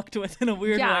fucked with in a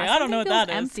weird way. I don't know what that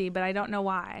is. Empty, but I don't know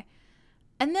why.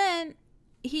 And then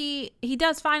he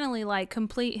does finally like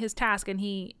complete his task, and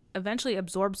he eventually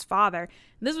absorbs Father.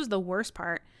 And this was the worst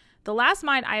part. The last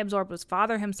mind I absorbed was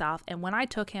Father himself, and when I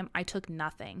took him, I took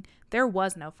nothing. There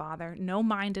was no Father, no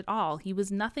mind at all. He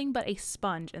was nothing but a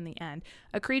sponge in the end,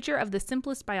 a creature of the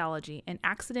simplest biology, an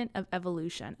accident of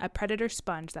evolution, a predator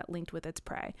sponge that linked with its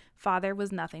prey. Father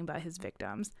was nothing but his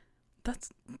victims.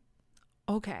 That's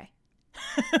okay.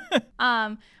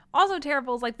 Also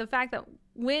terrible is like the fact that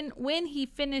when he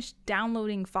finished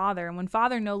downloading Father, and when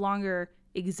Father no longer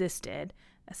existed,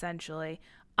 essentially,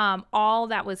 all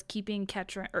that was keeping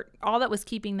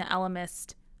the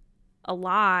Ellimist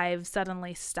alive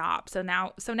suddenly stopped. So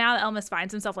now the Ellimist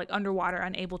finds himself like underwater,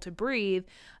 unable to breathe.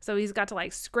 So he's got to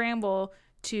like scramble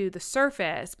to the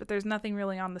surface, but there's nothing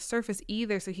really on the surface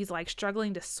either. So he's like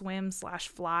struggling to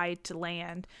swim/fly to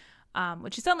land,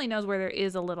 which he suddenly knows where there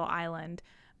is a little island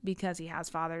because he has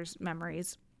Father's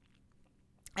memories.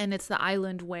 And it's the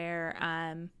island where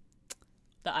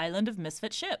the island of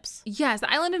misfit ships. Yes,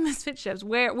 the island of misfit ships,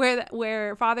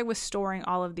 where Father was storing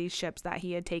all of these ships that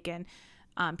he had taken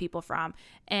people from.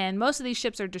 And most of these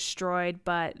ships are destroyed,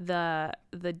 but the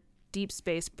deep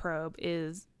space probe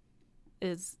is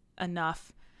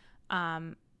enough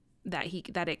that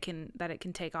it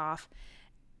can take off.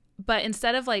 But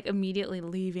instead of like immediately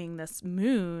leaving this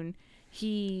moon,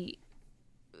 he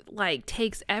like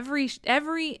takes all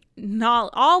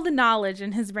the knowledge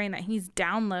in his brain that he's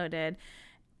downloaded,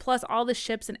 plus all the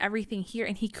ships and everything here,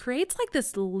 and he creates like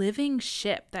this living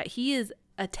ship that he is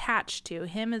attached to.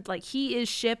 Him is like, he is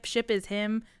ship is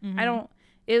him. And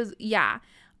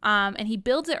he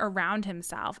builds it around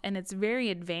himself, and it's very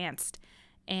advanced.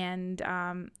 And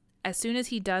as soon as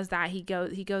he does that, he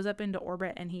goes up into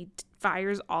orbit, and he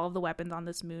fires all of the weapons on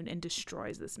this moon and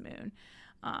destroys this moon,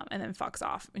 and then fucks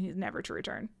off, and he's never to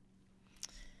return.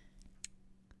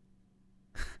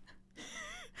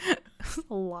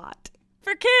 A lot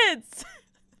for kids.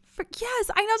 Yes,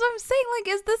 I know what I'm saying. Like,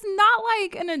 is this not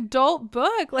like an adult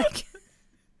book? Like,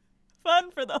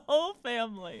 fun for the whole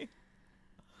family.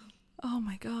 Oh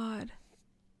my god.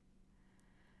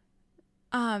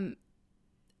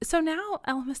 so now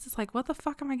Ellimist is like, what the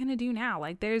fuck am I going to do now?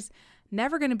 Like, there's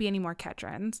never going to be any more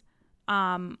Ketrans.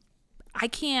 I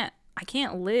can't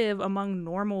live among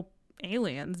normal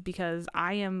aliens because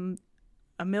I am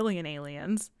a million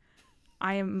aliens.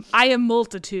 I am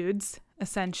multitudes,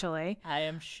 essentially. I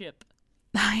am ship.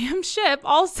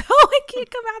 Also, I can't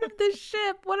come out of this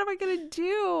ship. What am I going to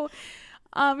do?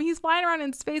 He's flying around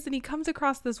in space and he comes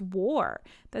across this war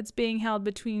that's being held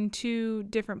between two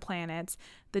different planets,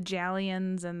 the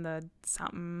Jalians and the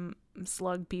something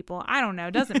slug people. I don't know.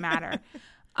 Doesn't matter.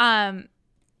 The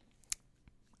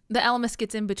Ellimist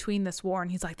gets in between this war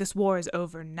and he's like, this war is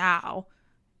over now.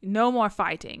 No more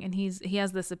fighting. And he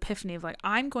has this epiphany of like,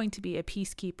 I'm going to be a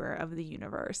peacekeeper of the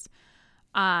universe.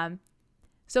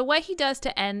 So what he does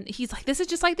to end, he's like, this is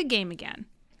just like the game again.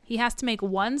 He has to make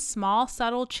one small,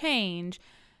 subtle change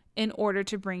in order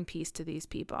to bring peace to these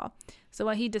people. So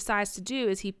what he decides to do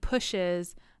is he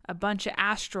pushes a bunch of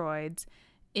asteroids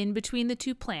in between the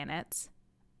two planets,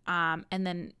 and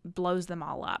then blows them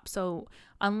all up. So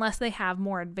unless they have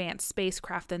more advanced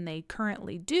spacecraft than they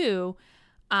currently do,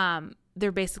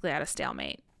 they're basically at a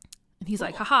stalemate. And he's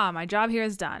like, haha, my job here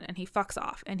is done. And he fucks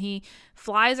off. And he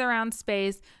flies around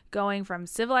space, going from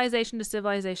civilization to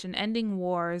civilization, ending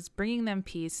wars, bringing them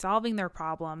peace, solving their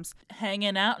problems.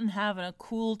 Hanging out and having a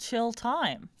cool, chill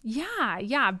time.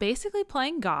 Yeah. Basically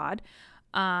playing God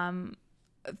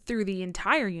through the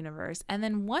entire universe. And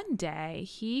then one day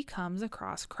he comes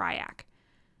across Kryak.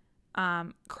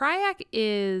 Kryak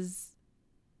is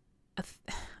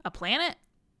a planet.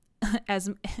 As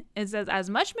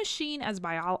much machine as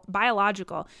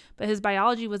biological, but his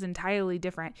biology was entirely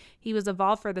different. He was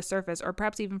evolved for the surface, or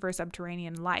perhaps even for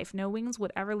subterranean life. No wings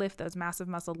would ever lift those massive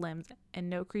muscled limbs,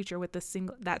 and no creature with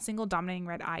that single dominating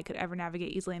red eye could ever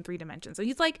navigate easily in 3 dimensions. So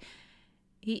he's like,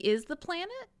 he is the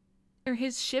planet, or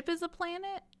his ship is a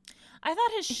planet. I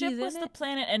thought his ship was the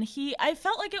planet, and I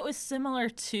felt like it was similar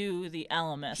to the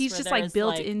Ellimist. He's just like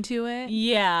built into it.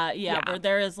 Yeah, where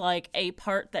there is like a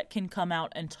part that can come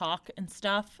out and talk and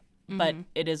stuff, but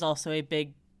it is also a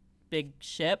big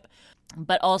ship.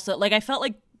 But also, like, I felt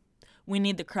like we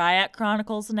need the Kryak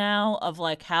Chronicles now of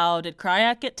like, how did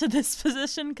Kryak get to this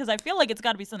position? Because I feel like it's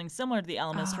got to be something similar to the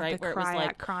Ellimist, right? Where it was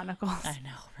like Chronicles. I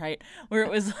know, right? Where it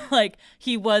was like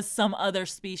he was some other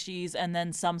species, and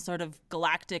then some sort of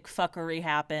galactic fuckery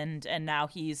happened, and now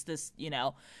he's this,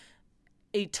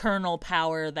 eternal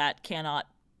power that cannot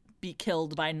be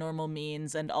killed by normal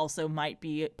means, and also might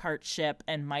be part ship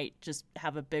and might just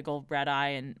have a big old red eye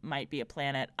and might be a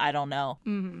planet. I don't know.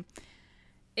 Mm-hmm.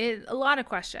 A lot of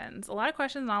questions, not a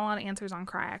lot of answers on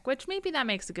Kryak, which maybe that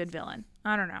makes a good villain.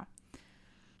 I don't know.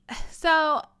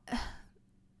 So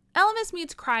Ellimist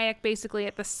meets Kryak basically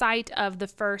at the site of the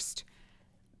first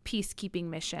peacekeeping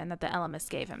mission that the Ellimist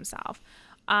gave himself.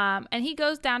 And he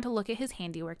goes down to look at his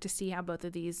handiwork to see how both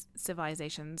of these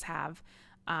civilizations have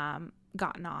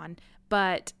gotten on.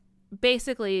 But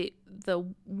basically,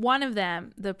 one of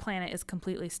them, the planet is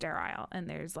completely sterile, and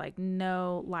there's like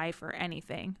no life or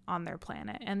anything on their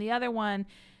planet. And the other one,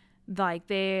 like,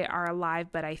 they are alive,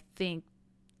 but I think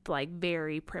like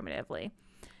very primitively.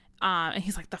 And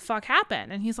he's like, the fuck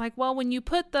happened? And he's like, well, when you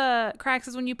put the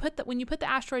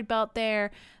asteroid belt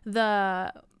there,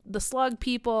 the slug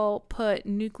people put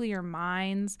nuclear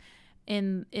mines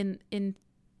into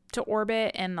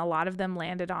orbit, and a lot of them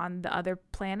landed on the other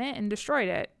planet and destroyed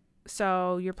it.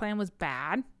 So your plan was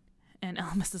bad. And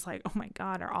Ellimist is like, oh my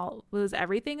God, was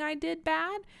everything I did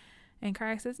bad? And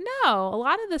Kryak says, no, a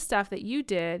lot of the stuff that you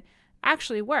did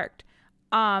actually worked.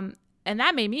 And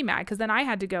that made me mad, because then I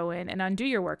had to go in and undo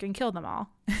your work and kill them all.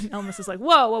 And Ellimist is like,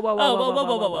 whoa.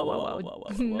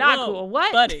 Not cool.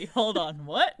 What? Buddy, hold on.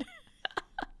 What?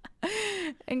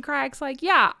 And Kryak's like,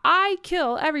 yeah, I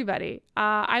kill everybody.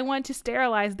 I want to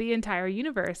sterilize the entire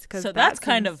universe. So that's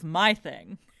kind of my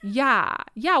thing. Yeah.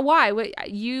 Why? Wait,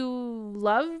 you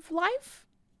love life?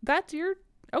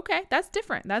 Okay. That's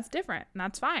different.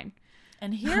 That's fine.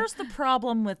 And here's the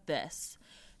problem with this: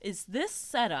 is this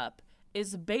setup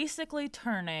is basically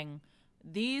turning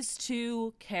these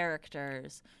two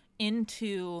characters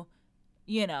into,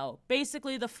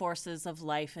 basically the forces of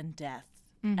life and death.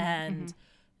 And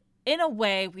in a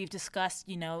way, we've discussed,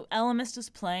 Ellimist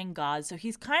is playing God, so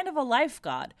he's kind of a life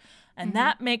god. And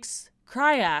that makes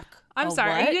Kryak I'm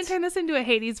sorry, are you going to turn this into a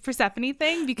Hades Persephone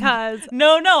thing? Because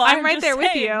no, I'm right there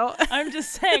with you. I'm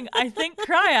just saying, I think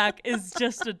Kryak is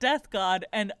just a death god,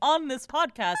 and on this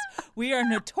podcast, we are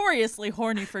notoriously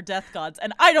horny for death gods,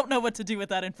 and I don't know what to do with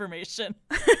that information.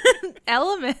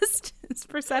 Ellimist is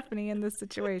Persephone in this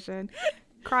situation.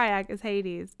 Kryak is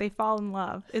Hades. They fall in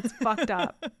love. It's fucked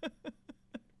up.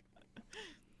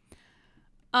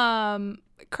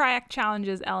 Cryak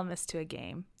challenges Ellimist to a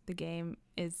game. The game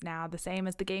is now the same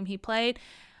as the game he played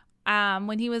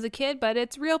when he was a kid, but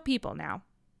it's real people now.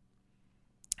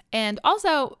 And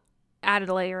also added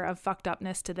a layer of fucked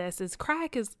upness to this is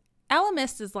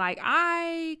Ellimist is like,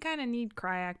 I kind of need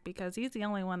Cryak because he's the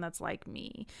only one that's like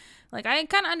me. Like, I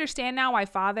kind of understand now why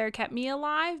Father kept me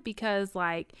alive, because,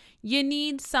 like, you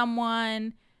need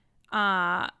someone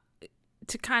to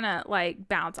kind of, like,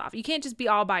 bounce off. You can't just be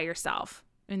all by yourself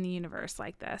in the universe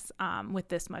like this with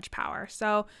this much power.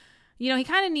 So, you know, he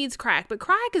kind of needs Cryak, but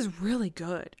Cryak is really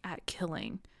good at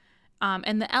killing.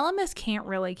 And the Ellimist can't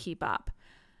really keep up.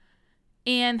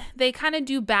 And they kind of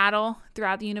do battle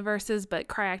throughout the universes, but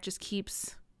Cryak just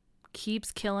keeps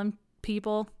killing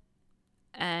people.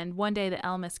 And one day the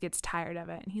Ellimist gets tired of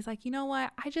it. And he's like, you know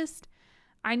what?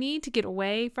 I need to get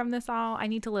away from this all. I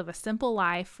need to live a simple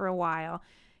life for a while.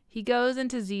 He goes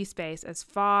into Z space as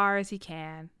far as he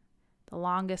can. The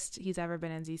longest he's ever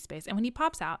been in Z space. And when he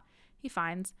pops out, he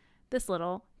finds this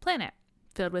little planet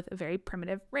filled with a very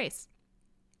primitive race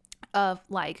of,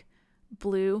 like,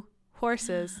 blue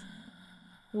horses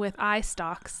with eye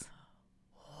stalks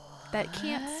that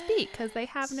can't speak because they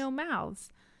have no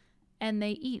mouths, and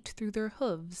they eat through their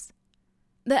hooves.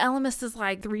 The Ellimist is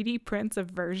like 3D prints a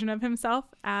version of himself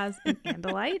as an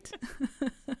Andalite.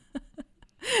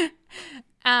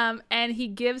 And he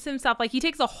gives himself, like, he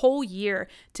takes a whole year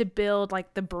to build,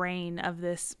 like, the brain of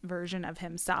this version of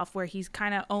himself, where he's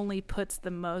kind of only puts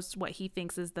the most, what he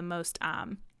thinks is the most,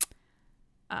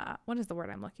 what is the word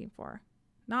I'm looking for?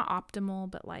 Not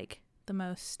optimal, but, like, the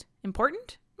most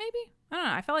important, maybe? I don't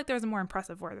know. I felt like there was a more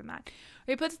impressive word than that.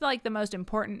 Where he puts, like, the most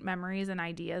important memories and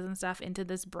ideas and stuff into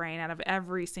this brain out of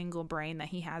every single brain that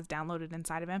he has downloaded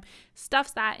inside of him,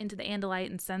 stuffs that into the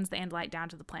Andalite and sends the Andalite down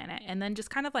to the planet, and then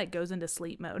just kind of, like, goes into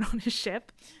sleep mode on his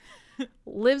ship.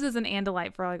 Lives as an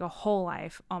Andalite for, like, a whole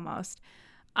life almost.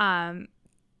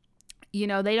 You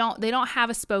know, they don't have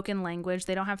a spoken language.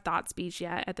 They don't have thought speech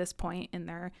yet at this point in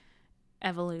their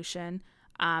evolution.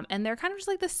 And they're kind of just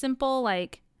like this simple,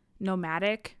 like,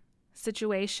 nomadic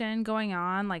situation going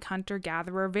on, like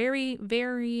hunter-gatherer, very,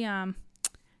 very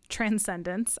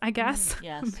transcendence, I guess.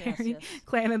 Yes, very yes.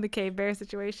 Clan of the Cave Bear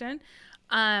situation.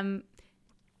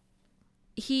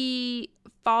 He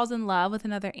falls in love with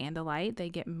another Andalite. They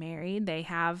get married. They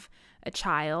have a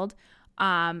child.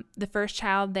 The first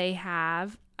child they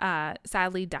have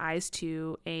sadly dies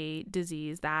to a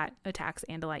disease that attacks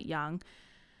Andalite young.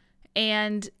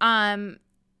 And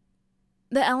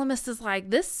the Ellimist is like,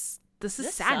 this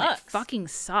is sad. Sucks. It fucking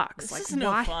sucks. This like, is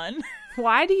no fun.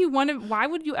 why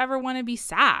would you ever want to be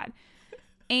sad?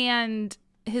 And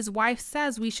his wife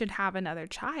says we should have another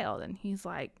child. And he's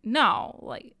like, no,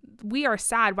 like, we are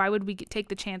sad. Why would we take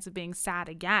the chance of being sad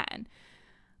again?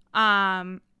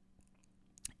 And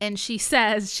she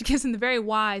gives him the very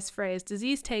wise phrase,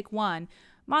 disease take one,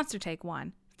 monster take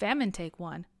one, famine take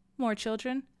one, more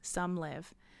children, some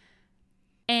live.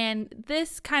 And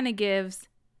this kind of gives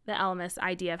the Ellimist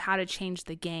idea of how to change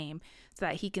the game so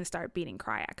that he can start beating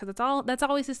Cryak. Because that's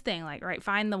always his thing. Like, right,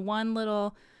 find the one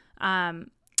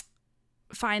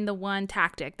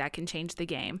tactic that can change the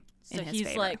game in his favor. So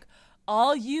he's like,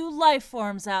 all you life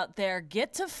forms out there,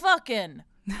 get to fucking.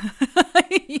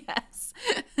 Yes.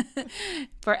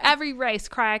 For every race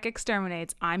Cryak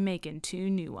exterminates, I'm making 2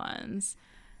 new ones.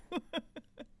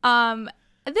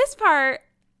 This part,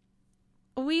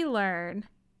 we learn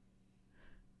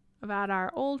about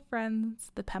our old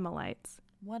friends, the Pemalites.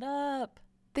 What up?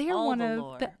 They are one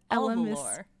of the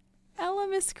Ellimist.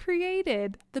 Ellimist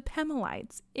created the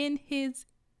Pemalites in his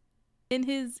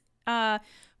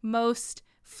most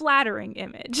flattering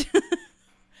image.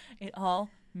 It all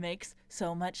makes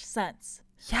so much sense.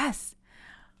 Yes.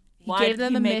 Why gave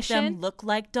them did a he make mission? them look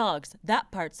like dogs?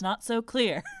 That part's not so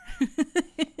clear.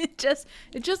 It just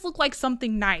looked like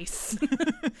something nice.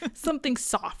 Something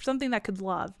soft, something that could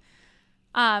love.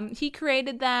 He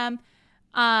created them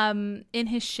in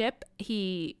his ship.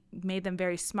 He made them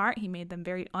very smart. He made them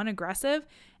very unaggressive,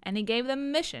 and he gave them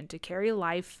a mission to carry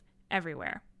life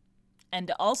everywhere. And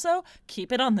also,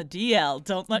 keep it on the DL.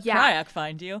 Don't let Cryak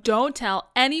find you. Don't tell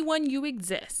anyone you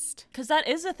exist. Because that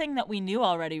is a thing that we knew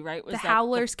already, right? The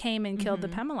Howlers came and killed the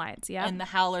Pemalites, yeah. And the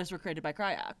Howlers were created by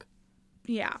Cryak.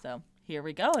 Yeah. So here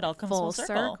we go. It all comes full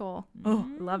circle.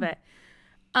 Oh, love it.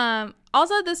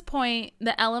 Also at this point,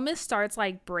 the Ellimist starts,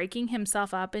 like, breaking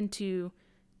himself up into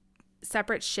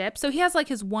separate ships. So he has, like,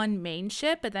 his one main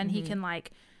ship, but then he can,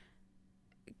 like,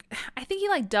 I think he,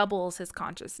 like, doubles his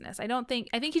consciousness. I think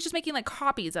he's just making, like,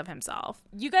 copies of himself.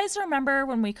 You guys remember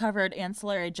when we covered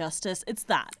Ancillary Justice? It's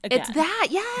that again. It's that,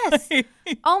 yes.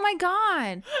 Oh my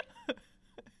God.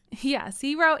 Yes,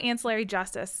 he wrote Ancillary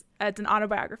Justice. It's an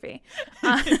autobiography.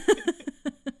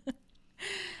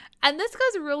 And this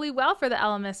goes really well for the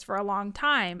Ellimist for a long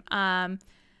time,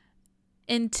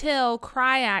 until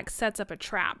Cryack sets up a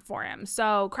trap for him.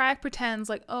 So Cryack pretends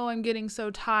like, oh, I'm getting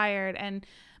so tired and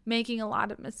making a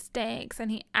lot of mistakes, and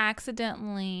he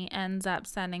accidentally ends up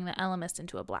sending the Ellimist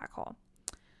into a black hole.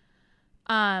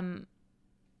 The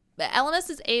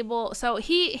Ellimist is able, so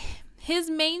his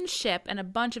main ship and a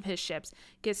bunch of his ships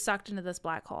get sucked into this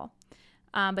black hole,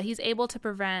 but he's able to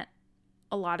prevent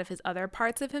a lot of his other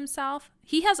parts of himself.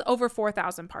 He has over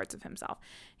 4,000 parts of himself.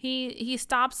 He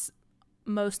stops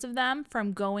most of them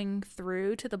from going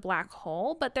through to the black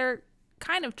hole, but they're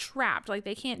kind of trapped. Like,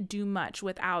 they can't do much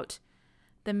without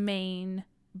the main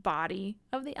body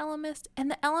of the Ellimist. And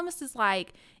the Ellimist is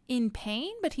like in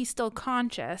pain, but he's still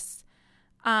conscious.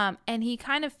 And he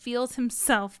kind of feels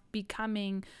himself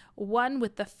becoming one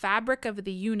with the fabric of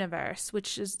the universe,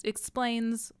 which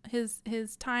explains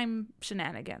his time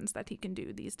shenanigans that he can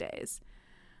do these days.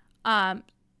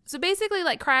 So basically,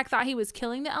 like, Cryack thought he was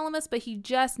killing the Ellimist, but he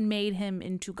just made him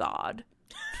into God.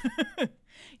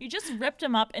 You just ripped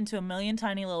him up into a million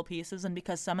tiny little pieces, and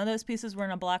because some of those pieces were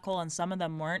in a black hole and some of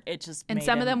them weren't, it just and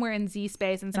some of them were in Z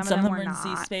space and some of them were in not.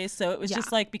 Z space. So it was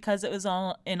just like, because it was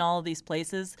all in all of these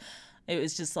places, it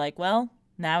was just like, well,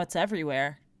 now it's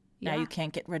everywhere. Now you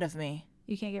can't get rid of me.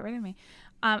 You can't get rid of me.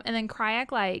 And then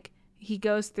Cryack, like, he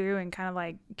goes through and kind of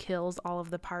like kills all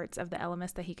of the parts of the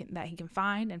Ellimist that he can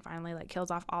find, and finally like kills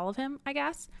off all of him, I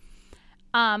guess.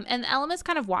 And the Ellimist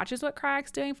kind of watches what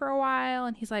Cryack's doing for a while,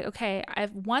 and he's like, okay,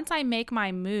 once I make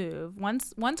my move,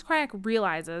 once Cryack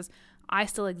realizes I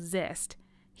still exist,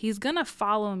 he's gonna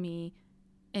follow me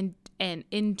and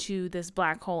into this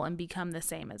black hole and become the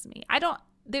same as me.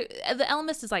 The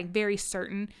Ellimist is like very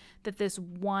certain that this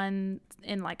one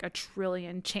in like a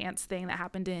trillion chance thing that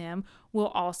happened to him will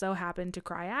also happen to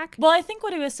Cryack. Well, I think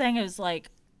what he was saying is like,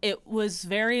 it was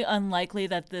very unlikely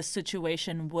that this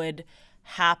situation would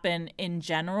happen in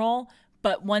general,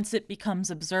 but once it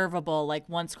becomes observable, like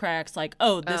once Cryack's like,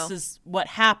 oh, this is what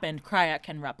happened, Cryack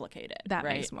can replicate it. That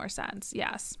makes more sense.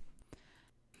 Yes.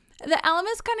 The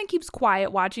Ellimist kind of keeps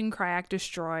quiet watching Cryack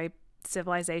destroy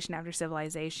civilization after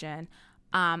civilization.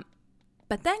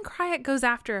 But then Cryack goes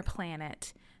after a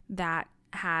planet that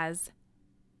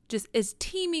is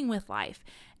teeming with life.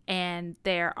 And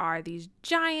there are these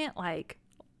giant, like,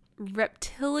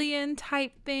 reptilian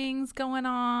type things going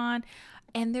on.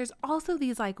 And there's also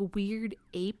these like weird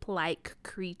ape-like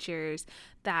creatures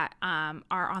that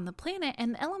are on the planet.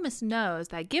 And the Ellimist knows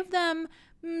that give them,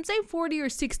 say, 40 or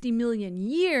 60 million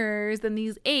years, then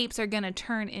these apes are going to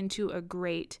turn into a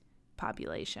great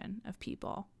population of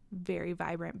people. Very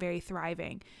vibrant, very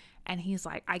thriving. And he's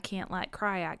like, I can't let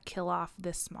Cryack kill off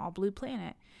this small blue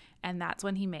planet. And that's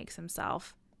when he makes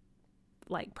himself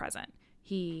like present.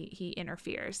 He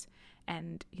interferes,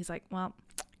 and he's like, well,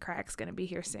 Cryack's gonna be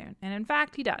here soon. And in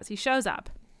fact, he does. He shows up,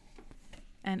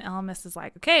 and Ellimist is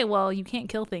like, okay, well, you can't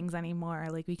kill things anymore.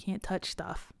 Like, we can't touch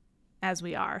stuff as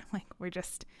we are. Like, we're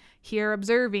just here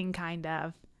observing, kind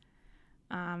of.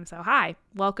 So hi,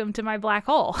 welcome to my black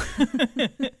hole.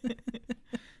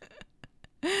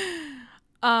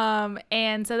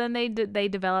 And so then they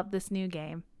develop this new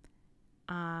game,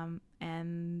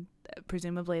 and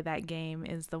presumably that game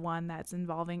is the one that's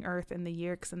involving Earth and the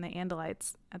Yeerks and the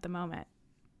Andalites at the moment.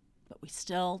 But we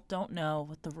still don't know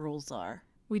what the rules are.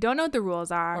 We don't know what the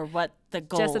rules are, or what the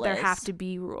goal is. Just that there have to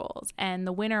be rules, and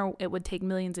the winner, it would take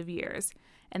millions of years,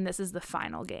 and this is the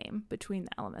final game between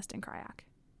the Ellimist and Cryack.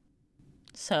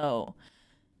 So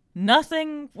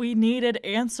nothing we needed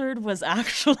answered was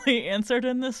actually answered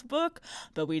in this book,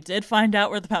 but we did find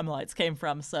out where the Pemalites came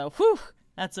from, so whew,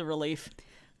 that's a relief.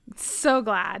 So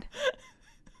glad.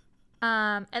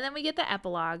 And then we get the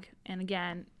epilogue, and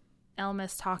again,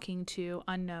 Ellimist talking to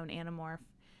unknown Animorph,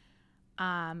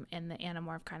 and the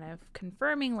Animorph kind of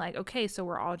confirming, like, okay, so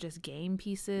we're all just game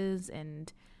pieces,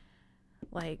 and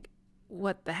like,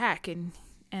 what the heck? And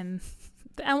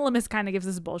the Ellimist kind of gives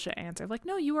this bullshit answer of like,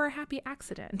 no, you were a happy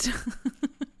accident.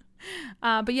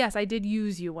 But yes, I did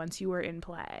use you once you were in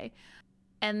play.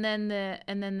 And then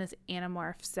this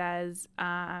Animorph says,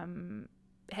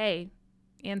 hey,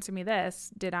 answer me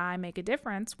this. Did I make a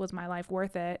difference? Was my life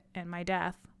worth it? And my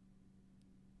death?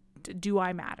 Do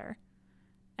I matter?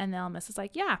 And the Ellimist is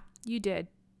like, yeah, you did.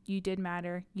 You did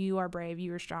matter. You are brave.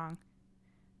 You are strong.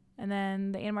 And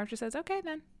then the Animorph just says, okay,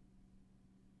 then.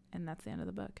 And that's the end of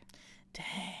the book. Dang.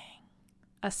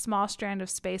 A small strand of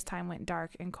space-time went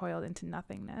dark and coiled into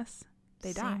nothingness.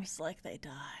 They die. Seems like they die.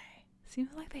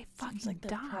 Seems like they fucking like die.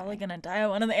 They're probably gonna die.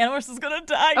 One of the Animorphs is gonna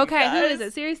die. Okay, who is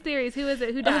it? Serious theories. Who is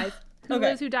it? Who dies? Who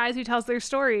lives, who dies, who tells their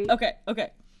story. Okay.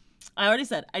 I already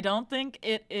said I don't think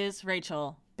it is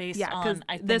Rachel. Based on,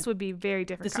 I think this would be very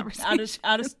different conversation.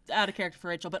 Out of character for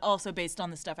Rachel, but also based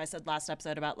on the stuff I said last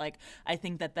episode about like I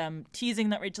think that them teasing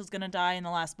that Rachel's gonna die in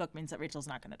the last book means that Rachel's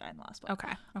not gonna die in the last book.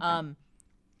 Okay.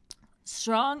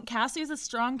 Cassie's a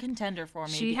strong contender for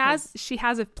me. She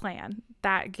has a plan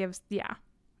that gives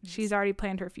she's already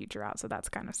planned her future out, so that's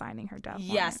kind of signing her death.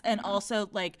 Yes, and also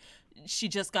like she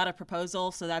just got a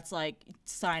proposal, so that's like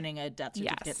signing a death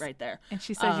certificate right there. And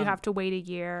she says you have to wait a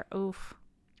year. Oof.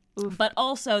 But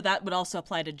also that would also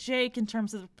apply to Jake in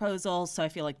terms of the proposal, so I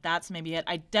feel like that's maybe it.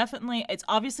 It's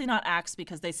obviously not Axe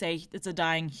because they say it's a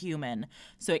dying human,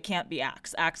 so it can't be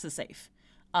Axe. Axe is safe,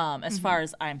 as far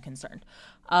as I'm concerned.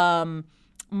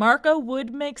 Marco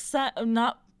would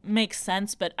not make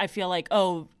sense, but I feel like,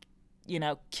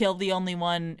 kill the only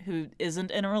one who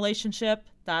isn't in a relationship.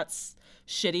 That's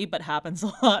shitty, but happens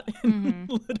a lot in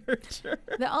literature.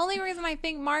 The only reason I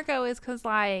think Marco is because,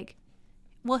 like,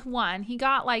 well, one, he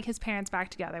got, like, his parents back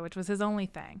together, which was his only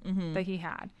thing that he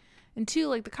had. And two,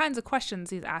 like, the kinds of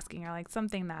questions he's asking are, like,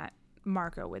 something that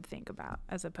Marco would think about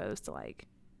as opposed to, like,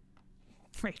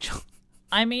 Rachel.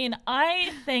 I mean,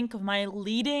 I think my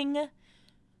leading,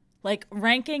 like,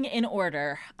 ranking in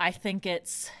order, I think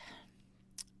it's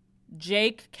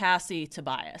Jake, Cassie,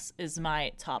 Tobias is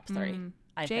my top three,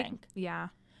 I think. Yeah.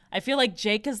 I feel like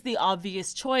Jake is the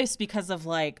obvious choice because of,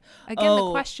 like, again,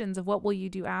 the questions of what will you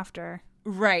do after.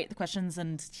 Right, the questions,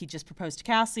 and he just proposed to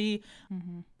Cassie.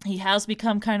 He has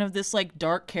become kind of this, like,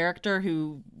 dark character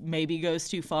who maybe goes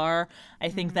too far. I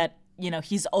think that,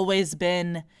 he's always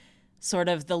been sort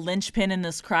of the linchpin in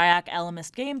this Cryak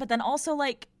Ellimist game, but then also,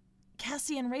 like,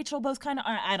 Cassie and Rachel both kind of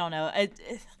are, I don't know.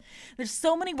 There's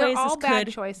so many ways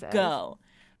this could go.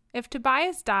 If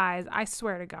Tobias dies, I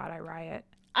swear to God, I riot.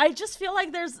 I just feel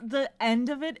like the end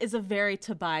of it is a very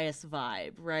Tobias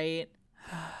vibe, right?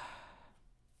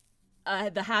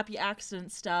 The happy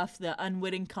accident stuff, the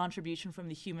unwitting contribution from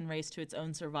the human race to its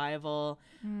own survival.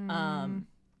 I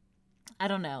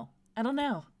don't know.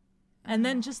 And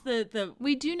then just the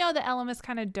we do know that Ellimist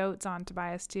kind of dotes on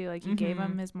Tobias too. Like he gave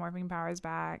him his morphing powers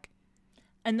back.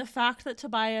 And the fact that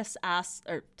Tobias asks,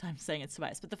 or I'm saying it's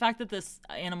Tobias, but the fact that this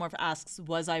Animorph asks,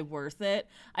 was I worth it?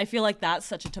 I feel like that's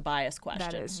such a Tobias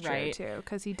question, that is true, right? too,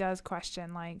 because he does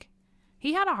question, like,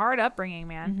 he had a hard upbringing,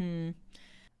 man.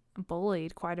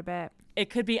 Bullied quite a bit. It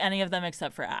could be any of them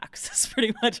except for Axe. That's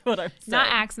pretty much what I'm saying. Not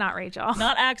Axe, not Rachel.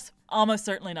 Not Axe, almost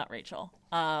certainly not Rachel.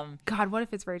 God, what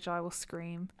if it's Rachel? I will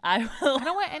scream. I will. I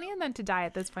don't want any of them to die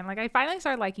at this point. Like, I finally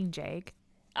started liking Jake.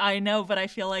 I know, but I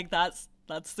feel like that's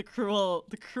the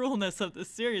cruelness of this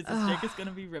series is Jake is going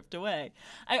to be ripped away.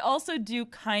 I also do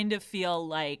kind of feel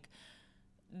like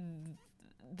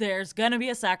there's going to be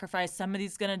a sacrifice.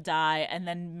 Somebody's going to die. And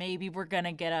then maybe we're going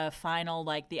to get a final,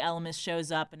 like the Ellimist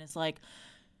shows up and it's like,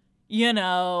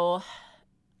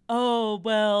 oh,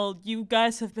 well, you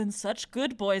guys have been such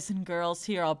good boys and girls.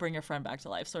 Here, I'll bring your friend back to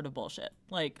life sort of bullshit.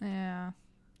 Like, yeah.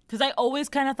 Because I always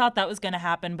kind of thought that was going to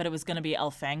happen, but it was going to be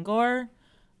Elfangor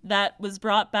that was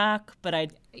brought back, but I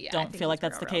don't feel like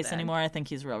that's the case anymore. I think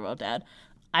he's real dead.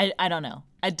 I don't know.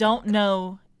 I don't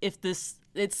know if this,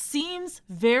 it seems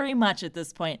very much at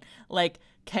this point like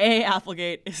K.A.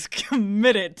 Applegate is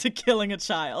committed to killing a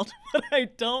child, but I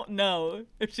don't know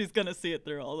if she's going to see it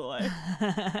through all the way.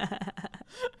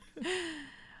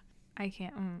 I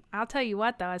can't. I'll tell you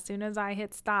what, though, as soon as I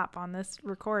hit stop on this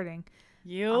recording,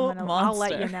 I'll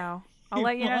let you know. I'll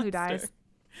let you know who dies.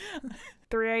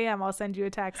 3 a.m. I'll send you a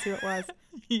text who it was.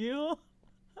 You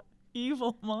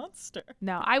evil monster.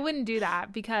 No, I wouldn't do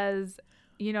that because,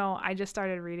 I just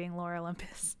started reading Lore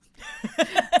Olympus.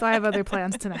 So I have other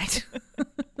plans tonight.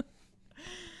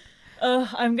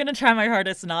 I'm going to try my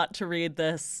hardest not to read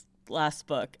this last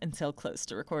book until close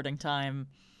to recording time.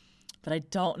 But I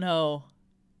don't know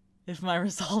if my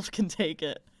resolve can take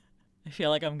it. I feel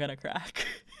like I'm going to crack.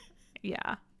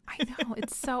 Yeah. I know.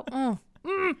 It's so...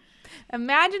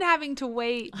 Imagine having to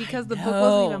wait because the book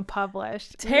wasn't even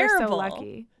published. Terrible.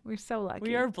 We're so lucky.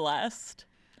 We are blessed.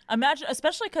 Imagine,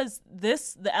 especially because the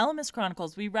Ellimist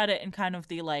Chronicles, we read it in kind of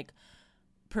the like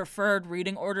preferred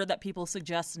reading order that people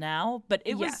suggest now, but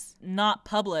it was not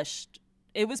published.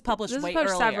 It was published way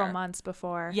earlier. Several months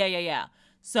before. Yeah.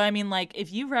 So, I mean, like,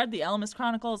 if you read the Ellimist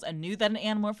Chronicles and knew that an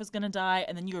Animorph was going to die,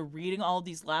 and then you were reading all of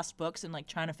these last books and, like,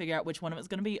 trying to figure out which one it was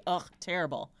going to be,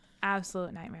 terrible.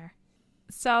 Absolute nightmare.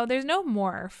 So, there's no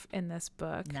morph in this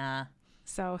book. Nah.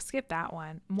 So, skip that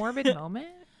one. Morbid moment?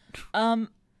 I'm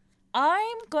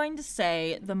going to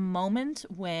say the moment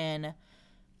when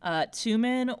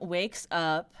Tumen wakes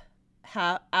up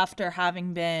after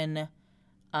having been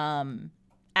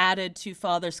added to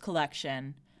Father's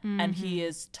collection. And he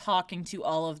is talking to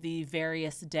all of the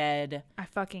various dead. I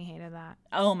fucking hated that.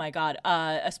 Oh my God.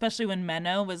 Especially when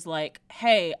Menno was like,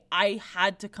 hey, I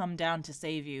had to come down to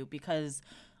save you because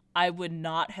I would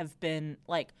not have been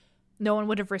like. No one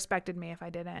would have respected me if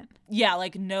I didn't. Yeah,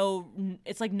 like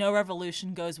it's like no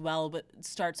revolution goes well, but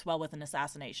starts well with an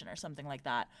assassination or something like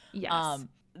that. Yes.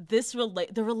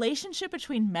 The relationship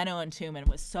between Menno and Tumen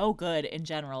was so good in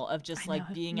general of just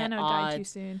like being at odds. Menno died too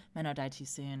soon. Menno died too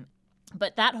soon.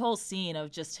 But that whole scene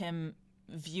of just him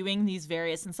viewing these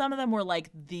various, and some of them were like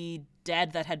the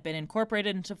dead that had been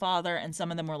incorporated into Father, and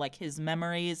some of them were like his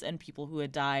memories and people who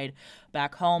had died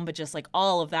back home. But just like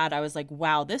all of that, I was like,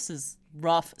 wow, this is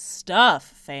rough stuff,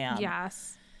 fam.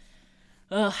 Yes.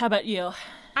 How about you?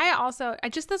 I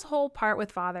just this whole part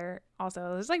with Father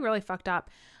also was like really fucked up.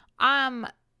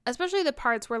 Especially the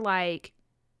parts where like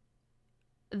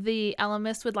the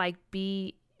Ellimist would like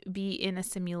be in a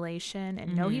simulation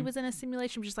and know he was in a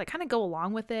simulation, just like kind of go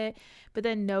along with it, but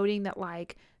then noting that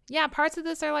like, yeah, parts of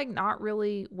this are like not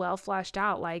really well fleshed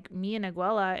out. Like me and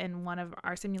Aguela in one of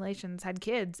our simulations had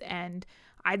kids, and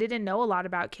I didn't know a lot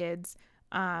about kids.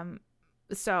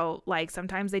 So like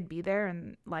sometimes they'd be there,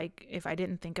 and like if I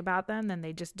didn't think about them, then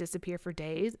they'd just disappear for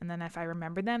days, and then if I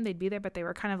remembered them, they'd be there, but they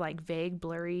were kind of like vague,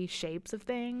 blurry shapes of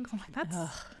things. I'm like,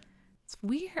 it's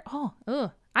weird.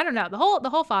 I don't know. The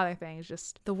whole Father thing is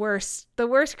just the worst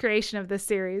creation of this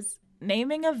series.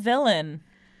 Naming a villain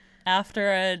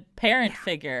after a parent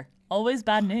figure, always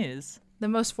bad news. The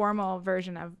most formal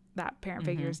version of that parent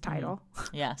figure's title.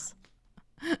 Yes.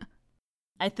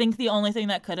 I think the only thing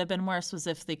that could have been worse was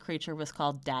if the creature was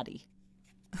called Daddy.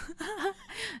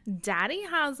 Daddy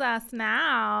has us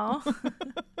now.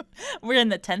 We're in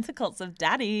the tentacles of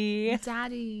Daddy.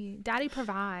 Daddy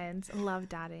provides. Love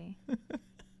Daddy.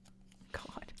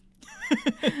 God.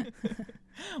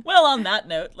 Well, on that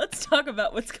note, let's talk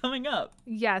about what's coming up.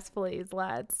 Yes, please.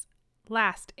 Let's.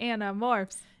 Last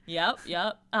Animorphs. Yep.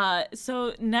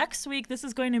 So next week, this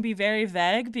is going to be very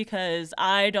vague because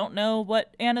I don't know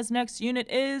what Anna's next unit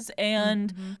is,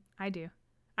 and I do.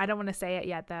 I don't want to say it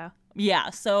yet, though. Yeah,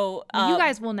 so you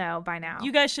guys will know by now.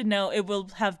 You guys should know. It will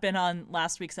have been on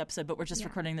last week's episode, but we're just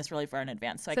recording this really far in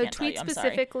advance, so I can't tell you. I'm sorry.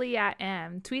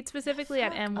 Tweet specifically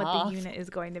at M what the unit is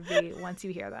going to be once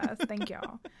you hear this. Thank you.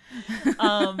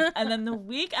 And then the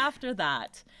week after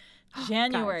that,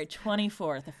 January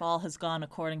 24th, if all has gone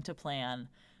according to plan,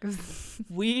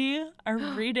 we are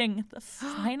reading the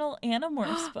final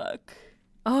Animorphs book.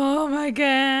 Oh my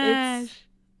gosh! It's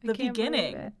the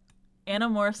beginning.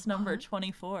 Animorphs number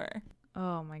 24.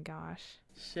 Oh my gosh.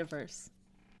 Shivers.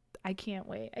 I can't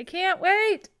wait.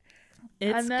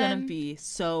 It's going to be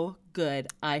so good,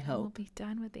 I hope. We'll be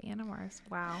done with the Animorphs.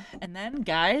 Wow. And then,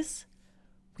 guys,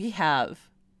 we have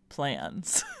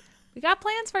plans. We got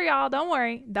plans for y'all. Don't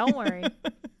worry. We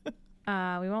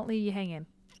won't leave you hanging.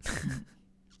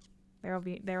 There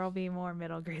will be more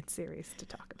middle grade series to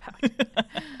talk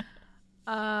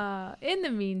about. In the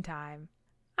meantime,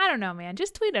 I don't know, man.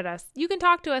 Just tweet at us. You can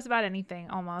talk to us about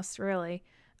anything, almost, really.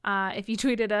 If you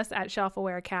tweeted us at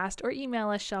ShelfAwareCast or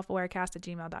email us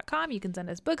shelfawarecast@gmail.com, you can send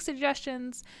us book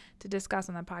suggestions to discuss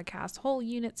on the podcast, whole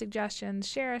unit suggestions,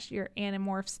 share us your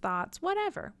Animorphs thoughts,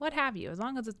 whatever, what have you, as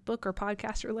long as it's book or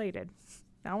podcast related.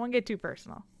 I don't want to get too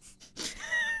personal.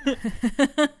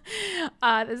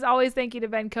 As always, thank you to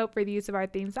Ben Cope for the use of our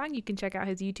theme song. You can check out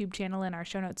his YouTube channel in our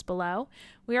show notes below.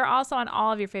 We are also on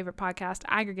all of your favorite podcast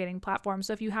aggregating platforms,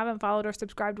 so if you haven't followed or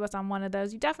subscribed to us on one of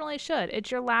those, you definitely should. It's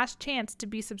your last chance to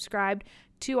be subscribed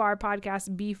to our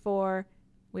podcast before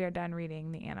we are done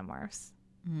reading the Animorphs.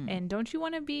 And don't you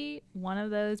want to be one of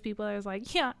those people that is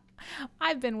like, yeah,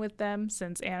 I've been with them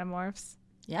since Animorphs?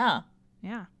 Yeah.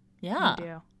 You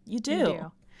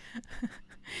do.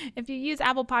 If you use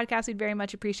Apple Podcasts, we'd very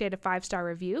much appreciate a 5-star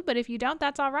review. But if you don't,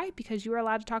 that's all right, because you are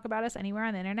allowed to talk about us anywhere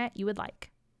on the internet you would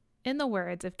like. In the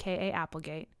words of K.A.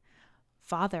 Applegate,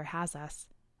 Father has us.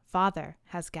 Father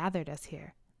has gathered us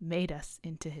here, made us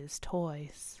into his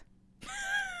toys.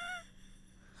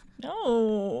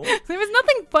 No. There was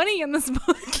nothing funny in this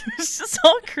book. It's just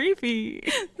all creepy.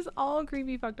 It's all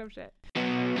creepy, fucked up shit.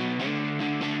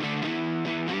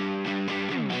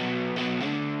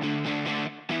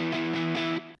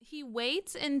 He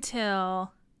waits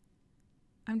until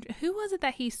who was it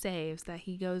that he saves, that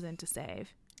he goes in to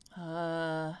save?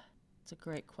 It's a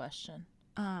great question.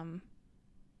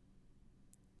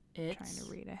 It's trying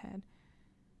to read ahead.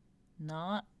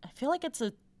 I feel like it's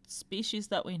a species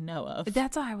that we know of.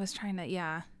 That's why I was trying to,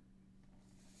 yeah.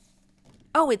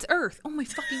 Oh, it's Earth. Oh my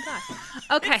fucking god.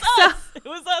 Okay, It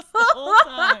was us the whole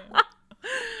time.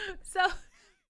 So